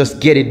something, just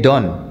get it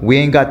done. We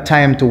ain't got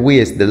time to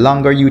waste. The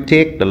longer you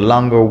take, the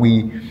longer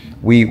we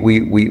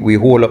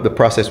hold up the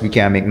process, we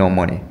can't make no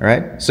money,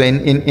 right? So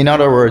in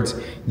other words,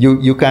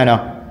 you kind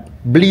of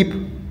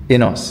bleep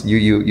in us.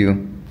 You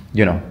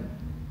know,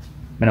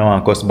 I don't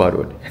want to cuss bad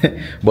word,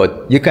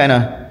 but you kind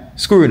of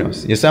screwing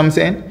us. You see what I'm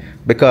saying?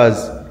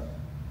 Because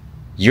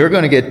you're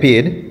gonna get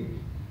paid.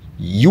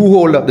 You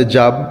hold up the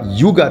job.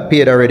 You got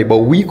paid already, but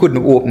we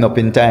couldn't open up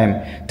in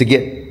time to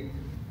get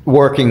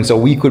working so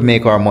we could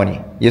make our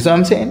money. You see what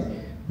I'm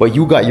saying? But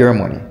you got your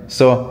money.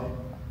 So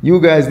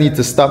you guys need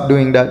to stop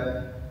doing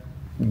that.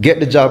 Get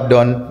the job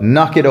done.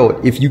 Knock it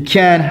out. If you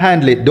can't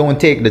handle it, don't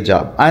take the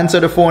job. Answer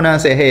the phone and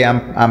say, hey,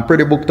 I'm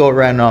pretty booked out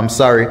right now. I'm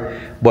sorry,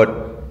 but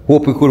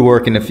hope we could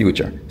work in the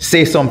future.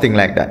 Say something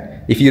like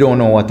that if you don't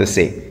know what to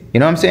say. You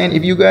know what I'm saying?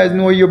 If you guys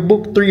know you're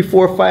booked 3,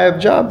 4, 5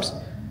 jobs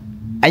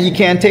and you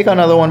can't take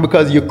another one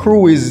because your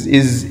crew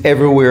is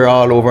everywhere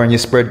all over and you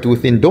spread too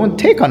thin, don't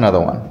take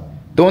another one.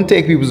 Don't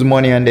take people's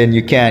money and then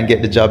you can't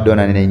get the job done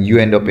and then you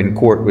end up in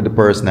court with the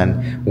person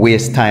and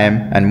waste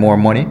time and more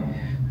money.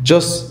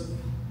 Just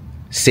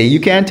say you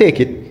can't take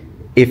it.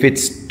 If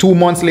it's 2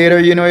 months later,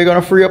 you know you're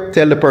gonna free up,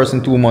 tell the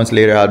person 2 months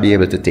later I'll be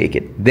able to take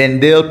it. Then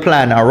they'll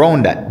plan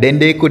around that. Then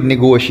they could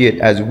negotiate,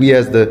 as we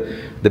as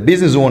the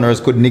business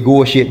owners could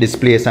negotiate this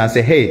place and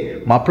say,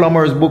 hey, my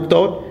plumber is booked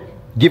out,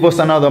 give us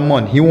another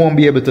month. He won't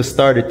be able to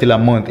start it till a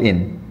month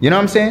in. You know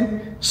what I'm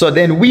saying? So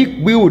then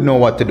we would know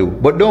what to do.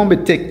 But don't be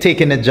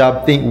taking the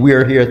job, think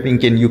we're here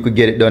thinking you could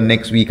get it done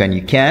next week and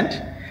you can't.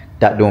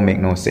 That don't make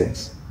no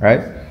sense,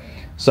 right?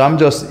 So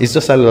it's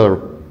just a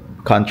little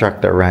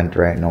contractor rant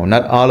right now.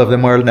 Not all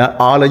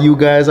of you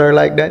guys are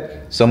like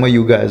that. Some of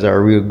you guys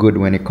are real good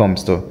when it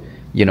comes to,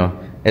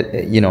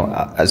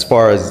 as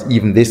far as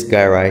even this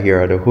guy right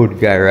here, or the hood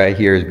guy right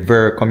here, is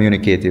very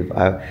communicative.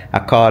 I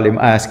call him,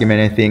 ask him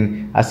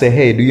anything. I say,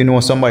 hey, do you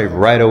know somebody?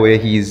 Right away,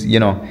 he's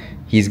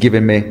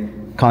giving me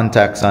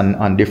contacts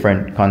on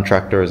different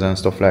contractors and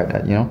stuff like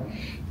that.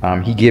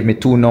 He gave me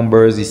 2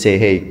 numbers. He say,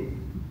 hey,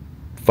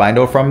 find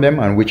out from them,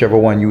 and whichever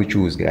one you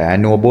choose. I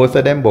know both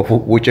of them, but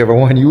whichever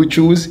one you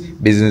choose,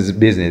 business is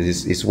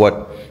business. It's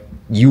what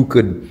you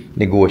could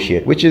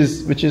negotiate, which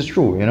is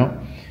true, you know.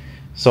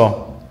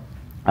 So,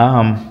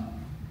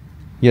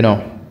 you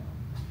know,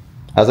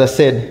 as I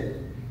said,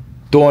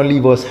 don't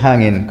leave us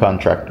hanging,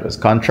 contractors.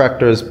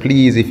 Contractors,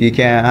 please, if you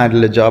can't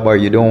handle the job or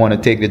you don't want to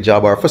take the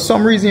job or for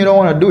some reason you don't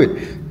want to do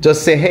it,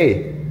 just say,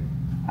 hey,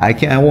 I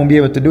won't be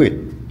able to do it.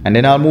 And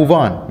then I'll move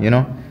on, you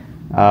know.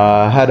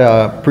 I had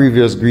a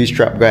previous grease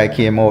trap guy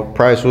came out,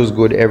 price was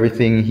good,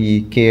 everything.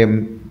 He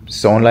came,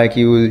 sound like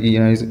he was, you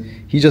know,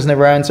 he just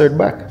never answered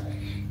back.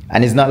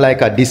 And it's not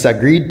like I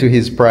disagreed to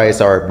his price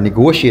or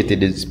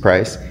negotiated his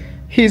price.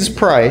 His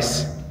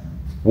price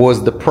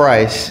was the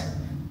price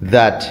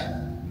that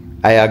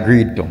I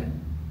agreed to.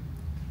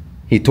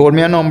 He told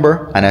me a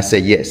number and I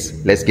said,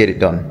 yes, let's get it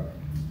done.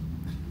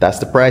 That's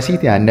the price he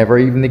did. I never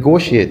even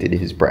negotiated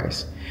his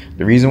price.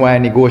 The reason why I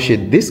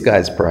negotiated this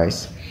guy's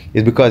price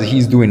is because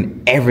he's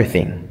doing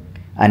everything.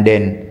 And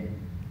then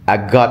I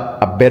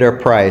got a better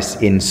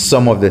price in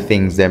some of the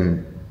things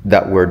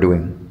that we're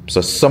doing.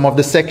 So some of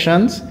the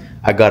sections,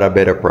 I got a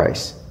better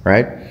price,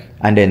 right?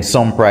 And then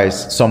some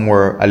price,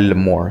 somewhere a little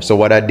more. So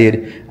what I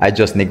did, I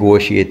just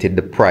negotiated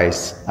the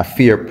price, a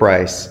fair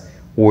price,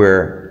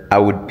 where I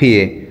would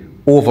pay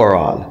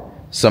overall.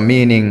 So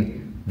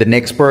meaning the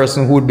next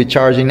person who would be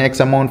charging X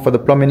amount for the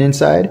plumbing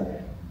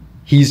inside,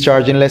 he's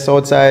charging less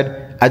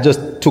outside. I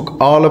just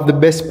took all of the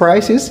best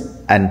prices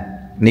and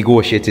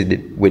negotiated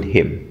it with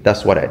him.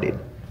 That's what I did,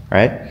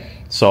 right?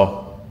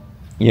 So,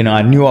 you know,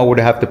 I knew I would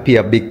have to pay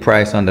a big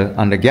price on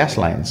the gas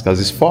lines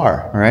because it's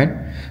far, right?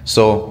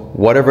 So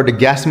whatever the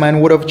gas man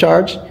would have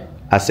charged,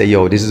 I say,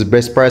 yo, this is the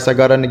best price I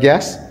got on the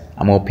gas.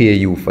 I'm gonna pay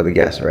you for the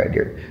gas right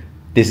here.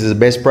 This is the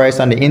best price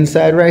on the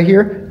inside right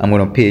here. I'm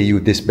going to pay you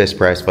this best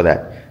price for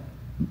that.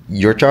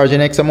 You're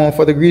charging X amount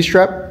for the grease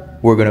trap.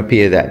 We're going to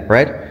pay that,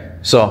 right?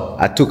 So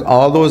I took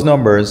all those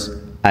numbers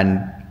and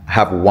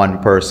have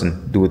one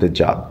person do the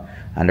job.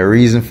 And the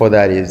reason for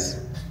that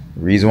is,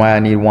 the reason why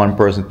I need one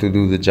person to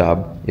do the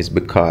job is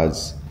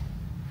because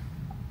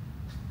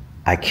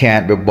I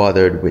can't be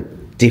bothered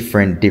with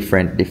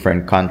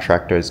different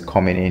contractors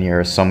coming in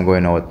here. Some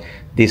going out.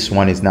 This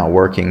one is not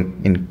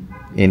working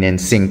in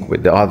sync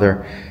with the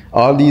other.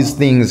 All these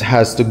things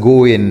has to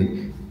go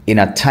in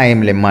a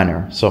timely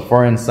manner. So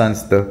for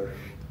instance, the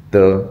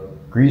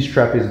grease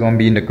trap is going to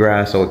be in the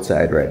grass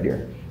outside right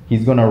there.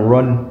 He's going to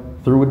run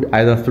through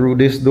either through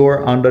this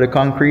door under the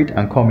concrete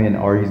and come in,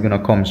 or he's going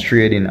to come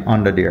straight in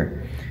under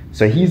there.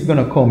 So he's going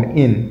to come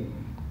in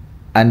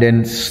and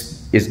then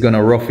it's going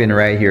to rough in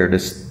right here.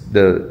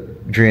 The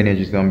drainage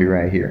is going to be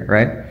right here,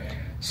 right?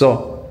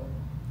 So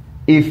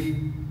if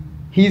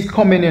he's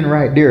coming in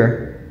right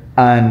there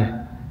and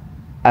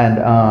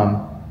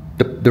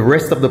the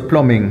rest of the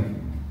plumbing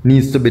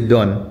needs to be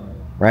done,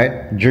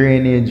 right?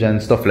 Drainage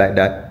and stuff like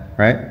that,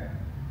 right?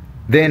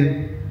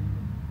 Then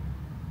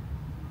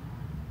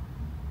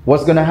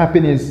what's gonna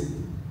happen is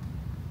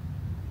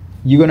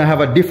you're gonna have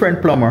a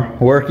different plumber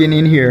working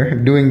in here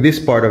doing this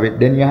part of it.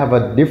 Then you have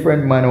a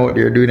different man out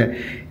there doing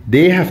it.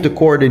 They have to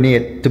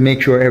coordinate to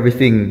make sure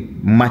everything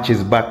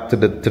matches back to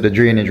the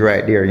drainage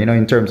right there, you know,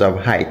 in terms of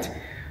height,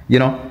 you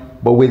know.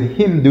 But with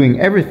him doing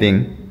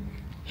everything,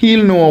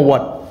 he'll know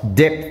what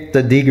depth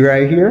to dig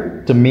right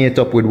here to mate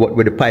up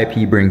with the pipe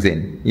he brings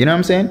in. You know what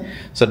I'm saying?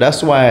 So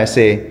that's why I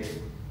say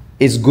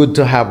it's good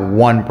to have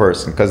one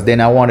person, because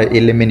then I want to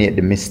eliminate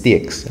the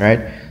mistakes, right?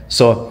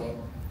 So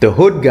the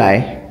hood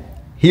guy,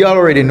 he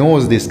already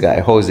knows this guy,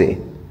 Jose,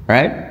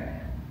 right?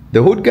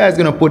 The hood guy is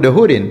going to put the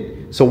hood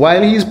in. So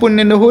while he's putting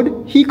in the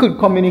hood, he could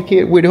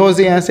communicate with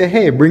Jose and say,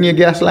 hey, bring your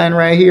gas line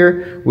right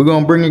here. We're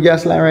going to bring your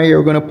gas line right here.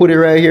 We're going to put it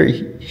right here.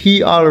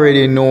 He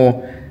already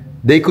know.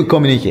 They could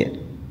communicate,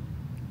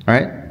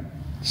 right?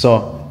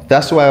 So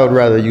that's why I would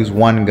rather use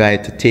one guy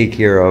to take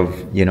care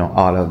of, you know,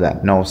 all of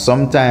that. Now,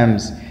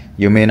 sometimes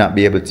you may not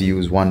be able to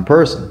use one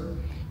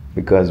person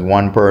because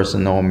one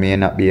person may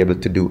not be able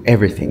to do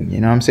everything. You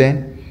know what I'm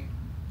saying?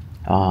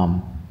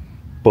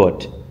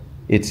 But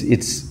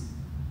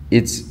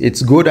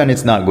it's good and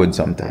it's not good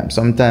sometimes.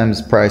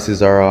 Sometimes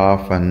prices are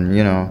off, and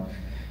you know,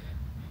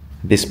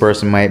 this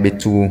person might be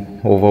too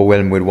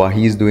overwhelmed with what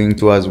he's doing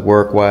to us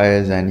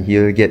work-wise, and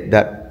he'll get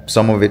that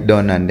some of it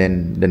done and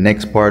then the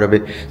next part of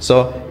it.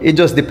 So it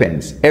just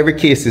depends. Every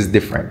case is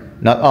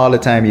different. Not all the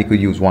time you could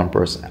use one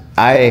person.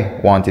 I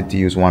wanted to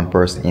use one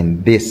person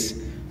in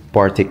this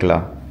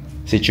particular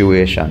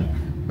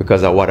situation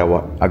because of what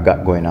I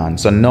got going on.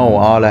 So now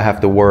all I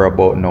have to worry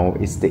about now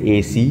is the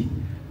AC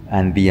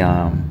and the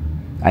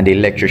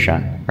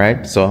electrician,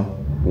 right? So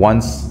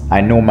once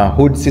I know my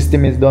hood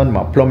system is done,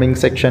 my plumbing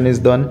section is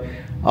done,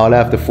 all I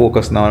have to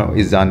focus now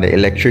is on the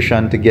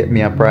electrician to get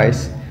me a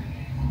price,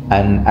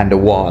 and the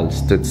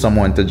walls, to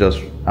someone to just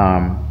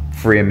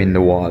frame in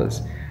the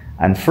walls.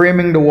 And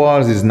framing the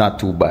walls is not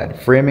too bad.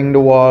 Framing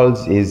the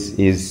walls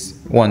is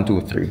 1,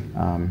 2, 3.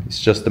 It's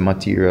just the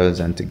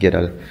materials and to get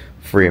a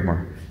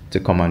framer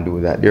to come and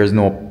do that. There's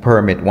no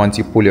permit. Once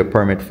you pull your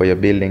permit for your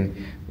building,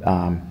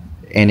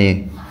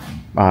 any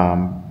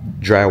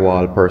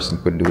drywall person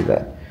could do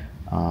that.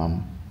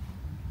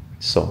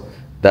 So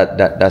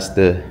that's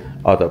the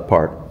other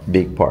part,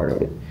 big part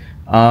of it.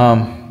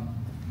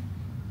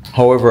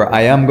 However,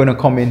 I am gonna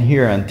come in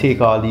here and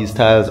take all these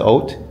tiles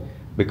out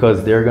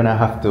because they're gonna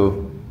have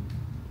to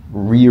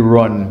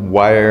rerun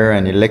wire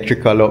and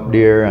electrical up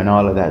there and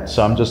all of that.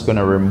 So I'm just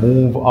gonna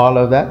remove all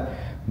of that.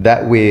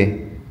 That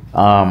way,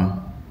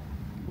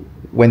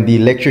 when the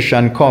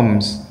electrician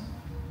comes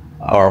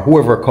or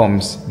whoever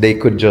comes, they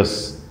could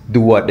just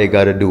do what they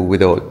gotta do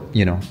without,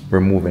 you know,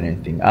 removing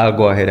anything. I'll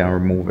go ahead and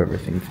remove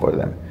everything for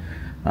them.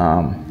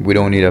 We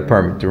don't need a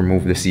permit to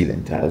remove the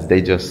ceiling tiles.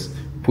 They just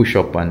push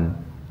up and,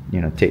 you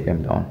know, take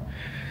them down.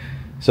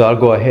 So I'll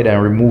go ahead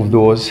and remove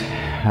those,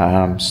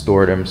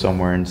 store them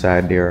somewhere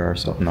inside there or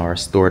something, or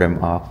store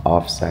them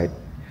off-site.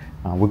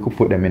 We could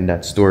put them in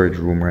that storage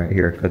room right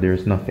here because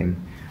there's nothing.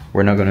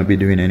 We're not gonna be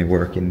doing any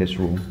work in this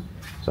room.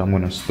 So I'm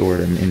gonna store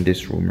them in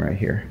this room right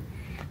here.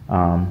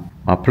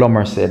 My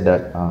plumber said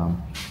that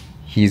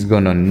he's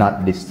gonna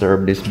not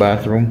disturb this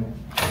bathroom.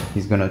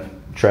 He's gonna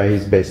try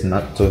his best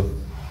not to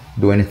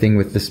do anything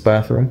with this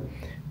bathroom.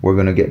 We're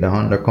gonna get the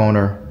under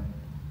counter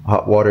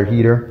hot water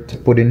heater to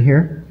put in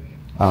here.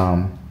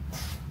 And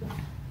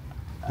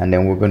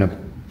then we're gonna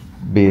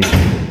be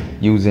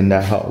using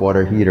that hot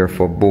water heater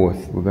for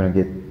both. We're gonna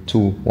get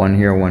two, one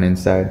here, one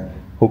inside,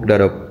 hook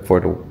that up for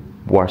the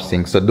wash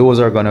sink. So those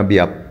are gonna be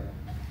a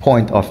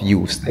point of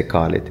use, they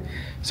call it.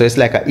 So it's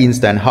like an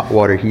instant hot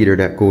water heater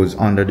that goes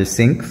under the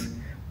sinks,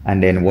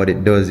 and then what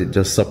it does, it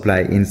just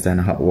supply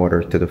instant hot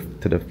water to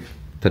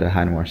the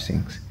hand wash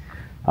sinks.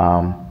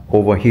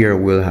 Over here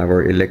we'll have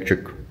our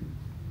electric,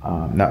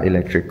 not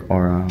electric,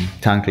 or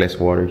tankless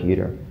water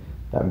heater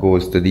that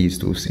goes to these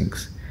two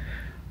sinks.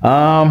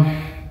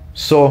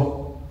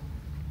 So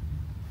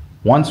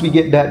once we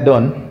get that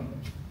done,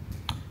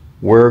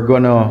 we're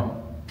gonna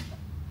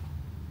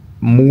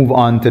move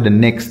on to the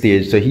next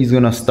stage. So he's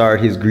gonna start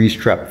his grease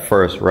trap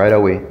first right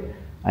away,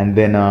 and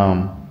then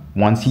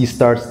once he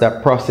starts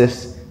that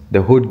process,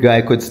 the hood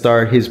guy could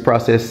start his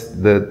process.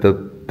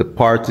 The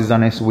part is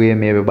on its way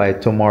maybe by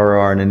tomorrow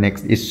or the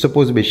next. It's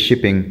supposed to be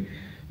shipping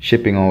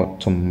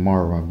out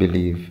tomorrow, I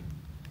believe.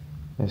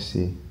 Let's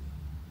see,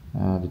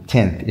 the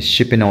 10th is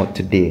shipping out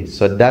today,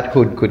 so that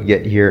hood could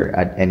get here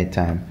at any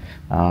time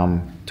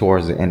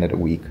towards the end of the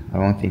week. I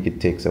don't think it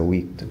takes a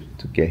week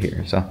to get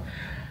here. So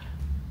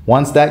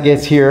once that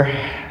gets here,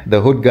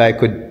 the hood guy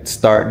could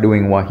start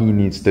doing what he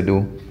needs to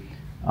do.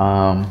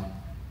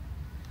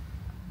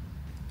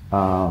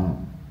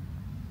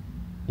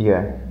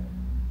 Yeah,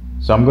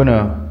 so I'm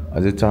gonna,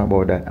 as I talk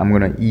about that, I'm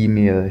gonna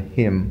email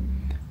him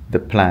the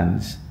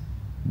plans,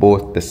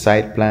 both the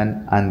site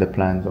plan and the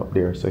plans up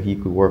there, so he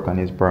could work on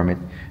his permit.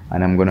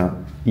 And I'm gonna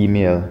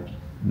email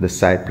the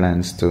site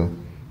plans to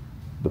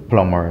the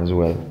plumber as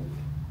well,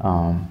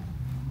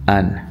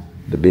 and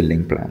the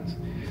building plans.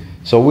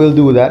 So we'll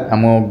do that.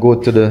 I'm gonna go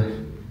to the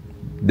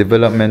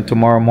development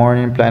tomorrow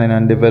morning, planning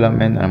and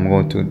development, and I'm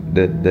going to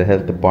the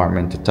health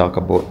department to talk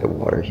about the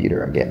water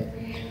heater again.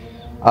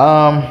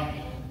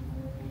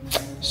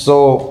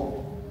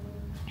 So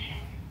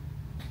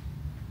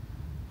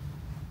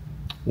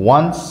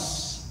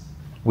once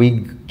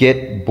we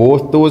get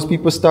both those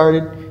people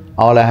started,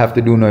 all I have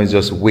to do now is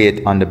just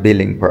wait on the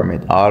building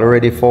permit. I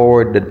already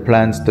forwarded the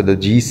plans to the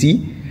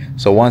GC.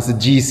 So once the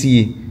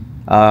GC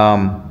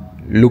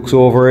looks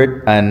over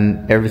it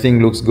and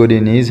everything looks good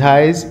in his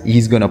eyes,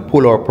 he's gonna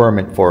pull our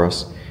permit for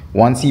us.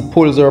 Once he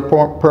pulls our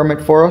permit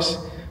for us,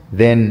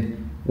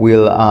 then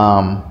we'll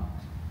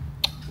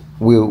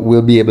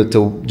be able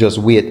to just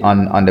wait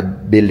on the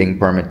building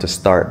permit to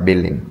start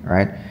building,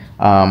 right?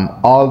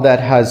 All that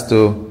has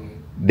to,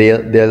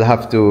 they'll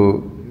have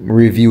to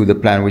review the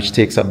plan, which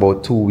takes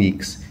about 2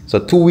 weeks. So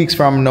 2 weeks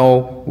from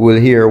now, we'll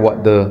hear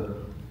what the,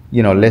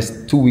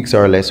 2 weeks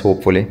or less,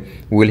 hopefully,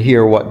 we'll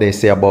hear what they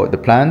say about the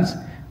plans.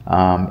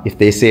 If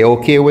they say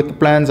okay with the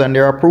plans and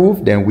they're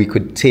approved, then we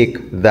could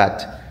take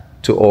that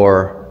to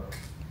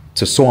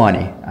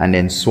Suwannee, and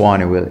then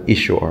Suwannee will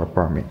issue our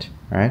permit,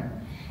 right?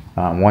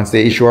 Once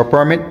they issue our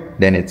permit,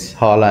 then it's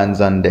all hands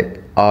on deck,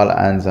 all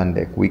hands on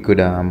deck. We could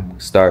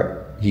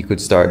he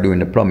could start doing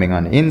the plumbing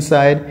on the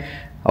inside,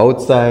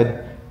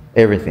 outside,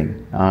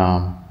 everything.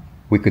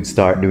 We could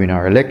start doing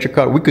our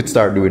electrical. We could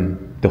start doing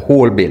the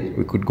whole build.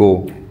 We could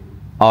go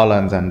all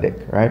hands on deck,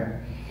 right?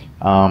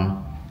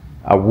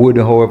 I would,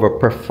 however,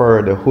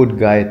 prefer the hood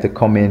guy to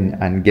come in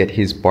and get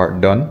his part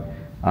done.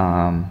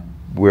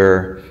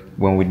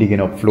 When we're digging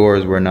up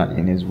floors, we're not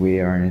in his way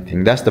or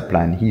anything. That's the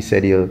plan. He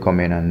said he'll come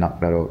in and knock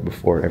that out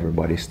before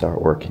everybody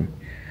start working.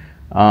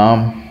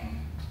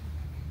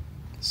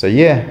 So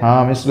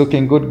yeah, it's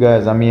looking good,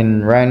 guys. I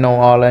mean, right now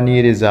all I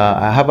need is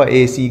I have an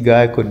AC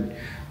guy could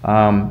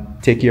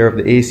take care of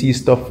the AC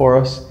stuff for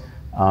us,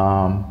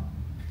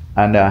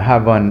 and I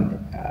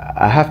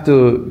have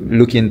to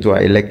look into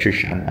an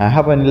electrician. I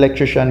have an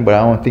electrician, but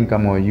I don't think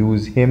I'm going to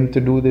use him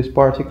to do this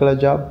particular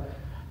job.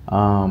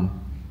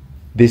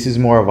 This is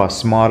more of a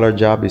smaller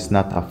job. It's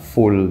not a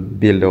full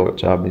build out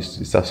job.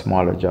 It's a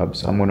smaller job.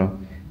 So I'm going to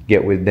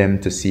get with them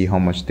to see how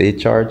much they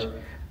charge.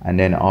 and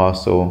then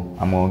also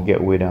I'm gonna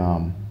get with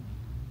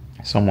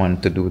someone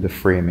to do the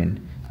framing.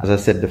 As I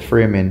said, the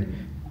framing,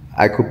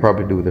 I could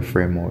probably do the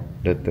framework,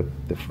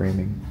 the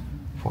framing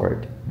for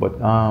it, but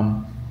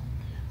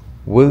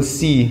we'll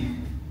see.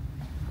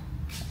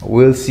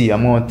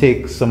 I'm gonna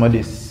take some of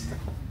this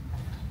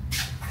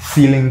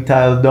ceiling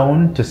tile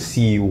down to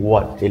see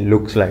what it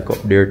looks like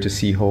up there, to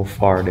see how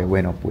far they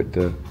went up with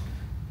the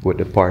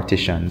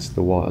partitions,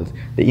 the walls.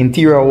 The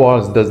interior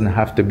walls doesn't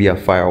have to be a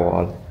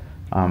firewall.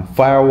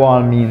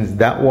 Firewall means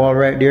that wall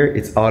right there,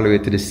 it's all the way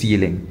to the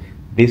ceiling.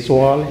 This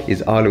wall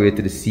is all the way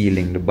to the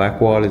ceiling. The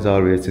back wall is all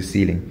the way to the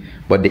ceiling.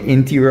 But the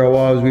interior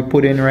walls we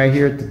put in right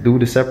here to do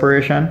the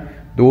separation,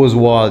 those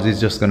walls is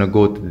just gonna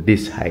go to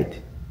this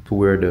height, to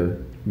where the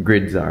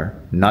grids are,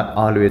 not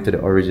all the way to the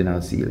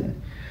original ceiling.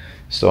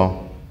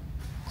 So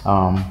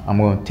I'm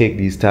gonna take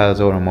these tiles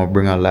out. I'm gonna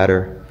bring a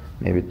ladder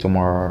maybe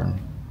tomorrow and,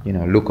 you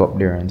know, look up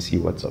there and see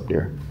what's up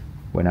there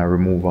when I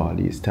remove all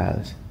these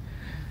tiles.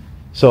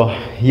 So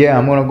yeah,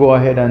 I'm gonna go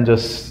ahead and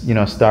just, you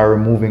know, start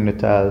removing the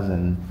tiles,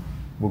 and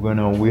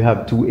we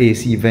have 2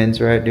 AC vents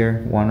right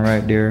there, one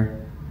right there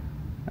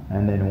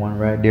and then one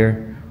right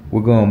there.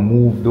 We're gonna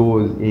move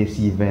those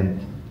AC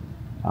vents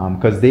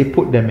because they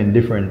put them in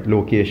different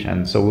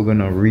locations, so we're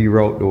gonna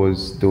reroute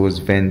those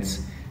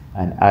vents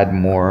and add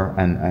more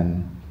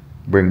and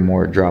bring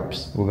more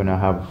drops. We're gonna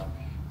have,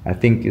 I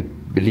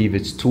believe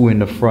it's 2 in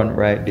the front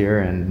right there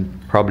and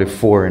probably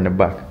 4 in the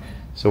back,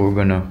 so we're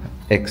gonna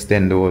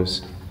extend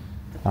those.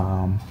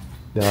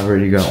 They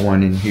already got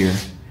one in here,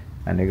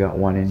 and they got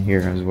one in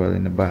here as well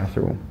in the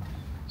bathroom,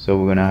 so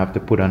we're gonna have to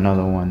put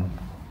another one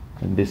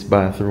in this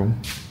bathroom,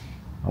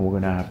 and we're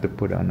gonna have to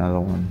put another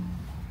one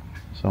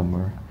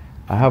somewhere.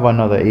 I have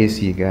another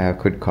AC guy I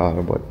could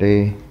call, but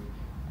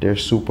they're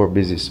super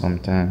busy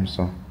sometimes,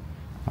 so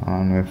I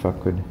don't know if I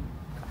could,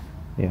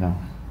 you know.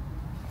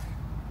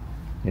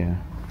 Yeah,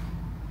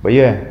 but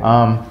yeah,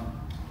 I'm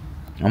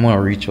gonna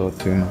reach out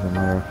to him as a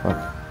matter of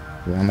fact.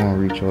 Yeah, I'm gonna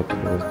reach out to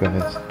those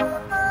guys.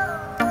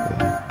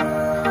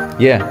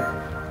 Yeah.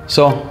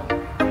 So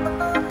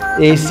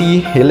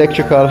AC,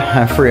 electrical,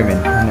 and framing,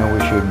 I know we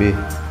should be.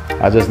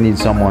 I just need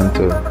someone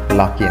to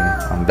lock in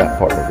on that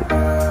part of it.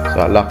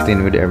 So I locked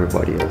in with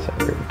everybody else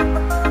already.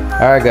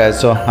 Alright guys,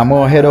 so I'm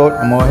gonna head out.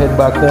 I'm gonna head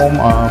back home.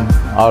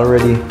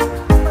 Already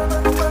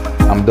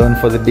I'm done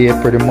for the day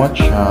pretty much.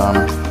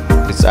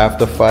 It's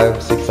after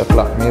 5, 6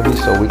 o'clock maybe,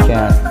 so we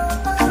can't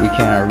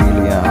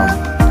really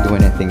do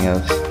anything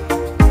else.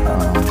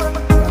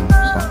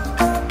 So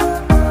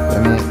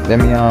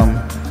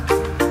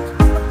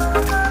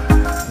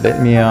let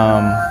me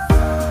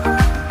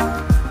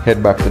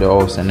head back to the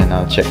house, and then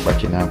I'll check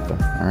back in after.